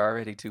that. They're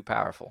already too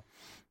powerful.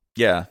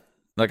 Yeah.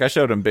 Like I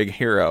showed him Big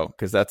Hero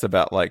because that's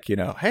about like,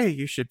 hey,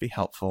 you should be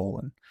helpful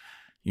and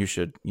you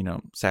should,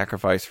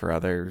 sacrifice for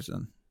others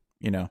and,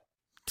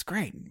 it's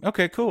great.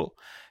 Okay, cool.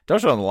 Don't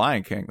show them The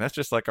Lion King. That's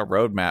just like a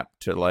roadmap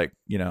to like,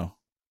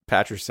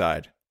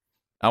 patricide.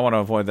 I want to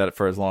avoid that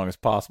for as long as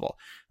possible.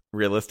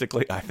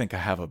 Realistically, I think I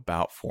have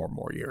about 4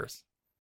 more years.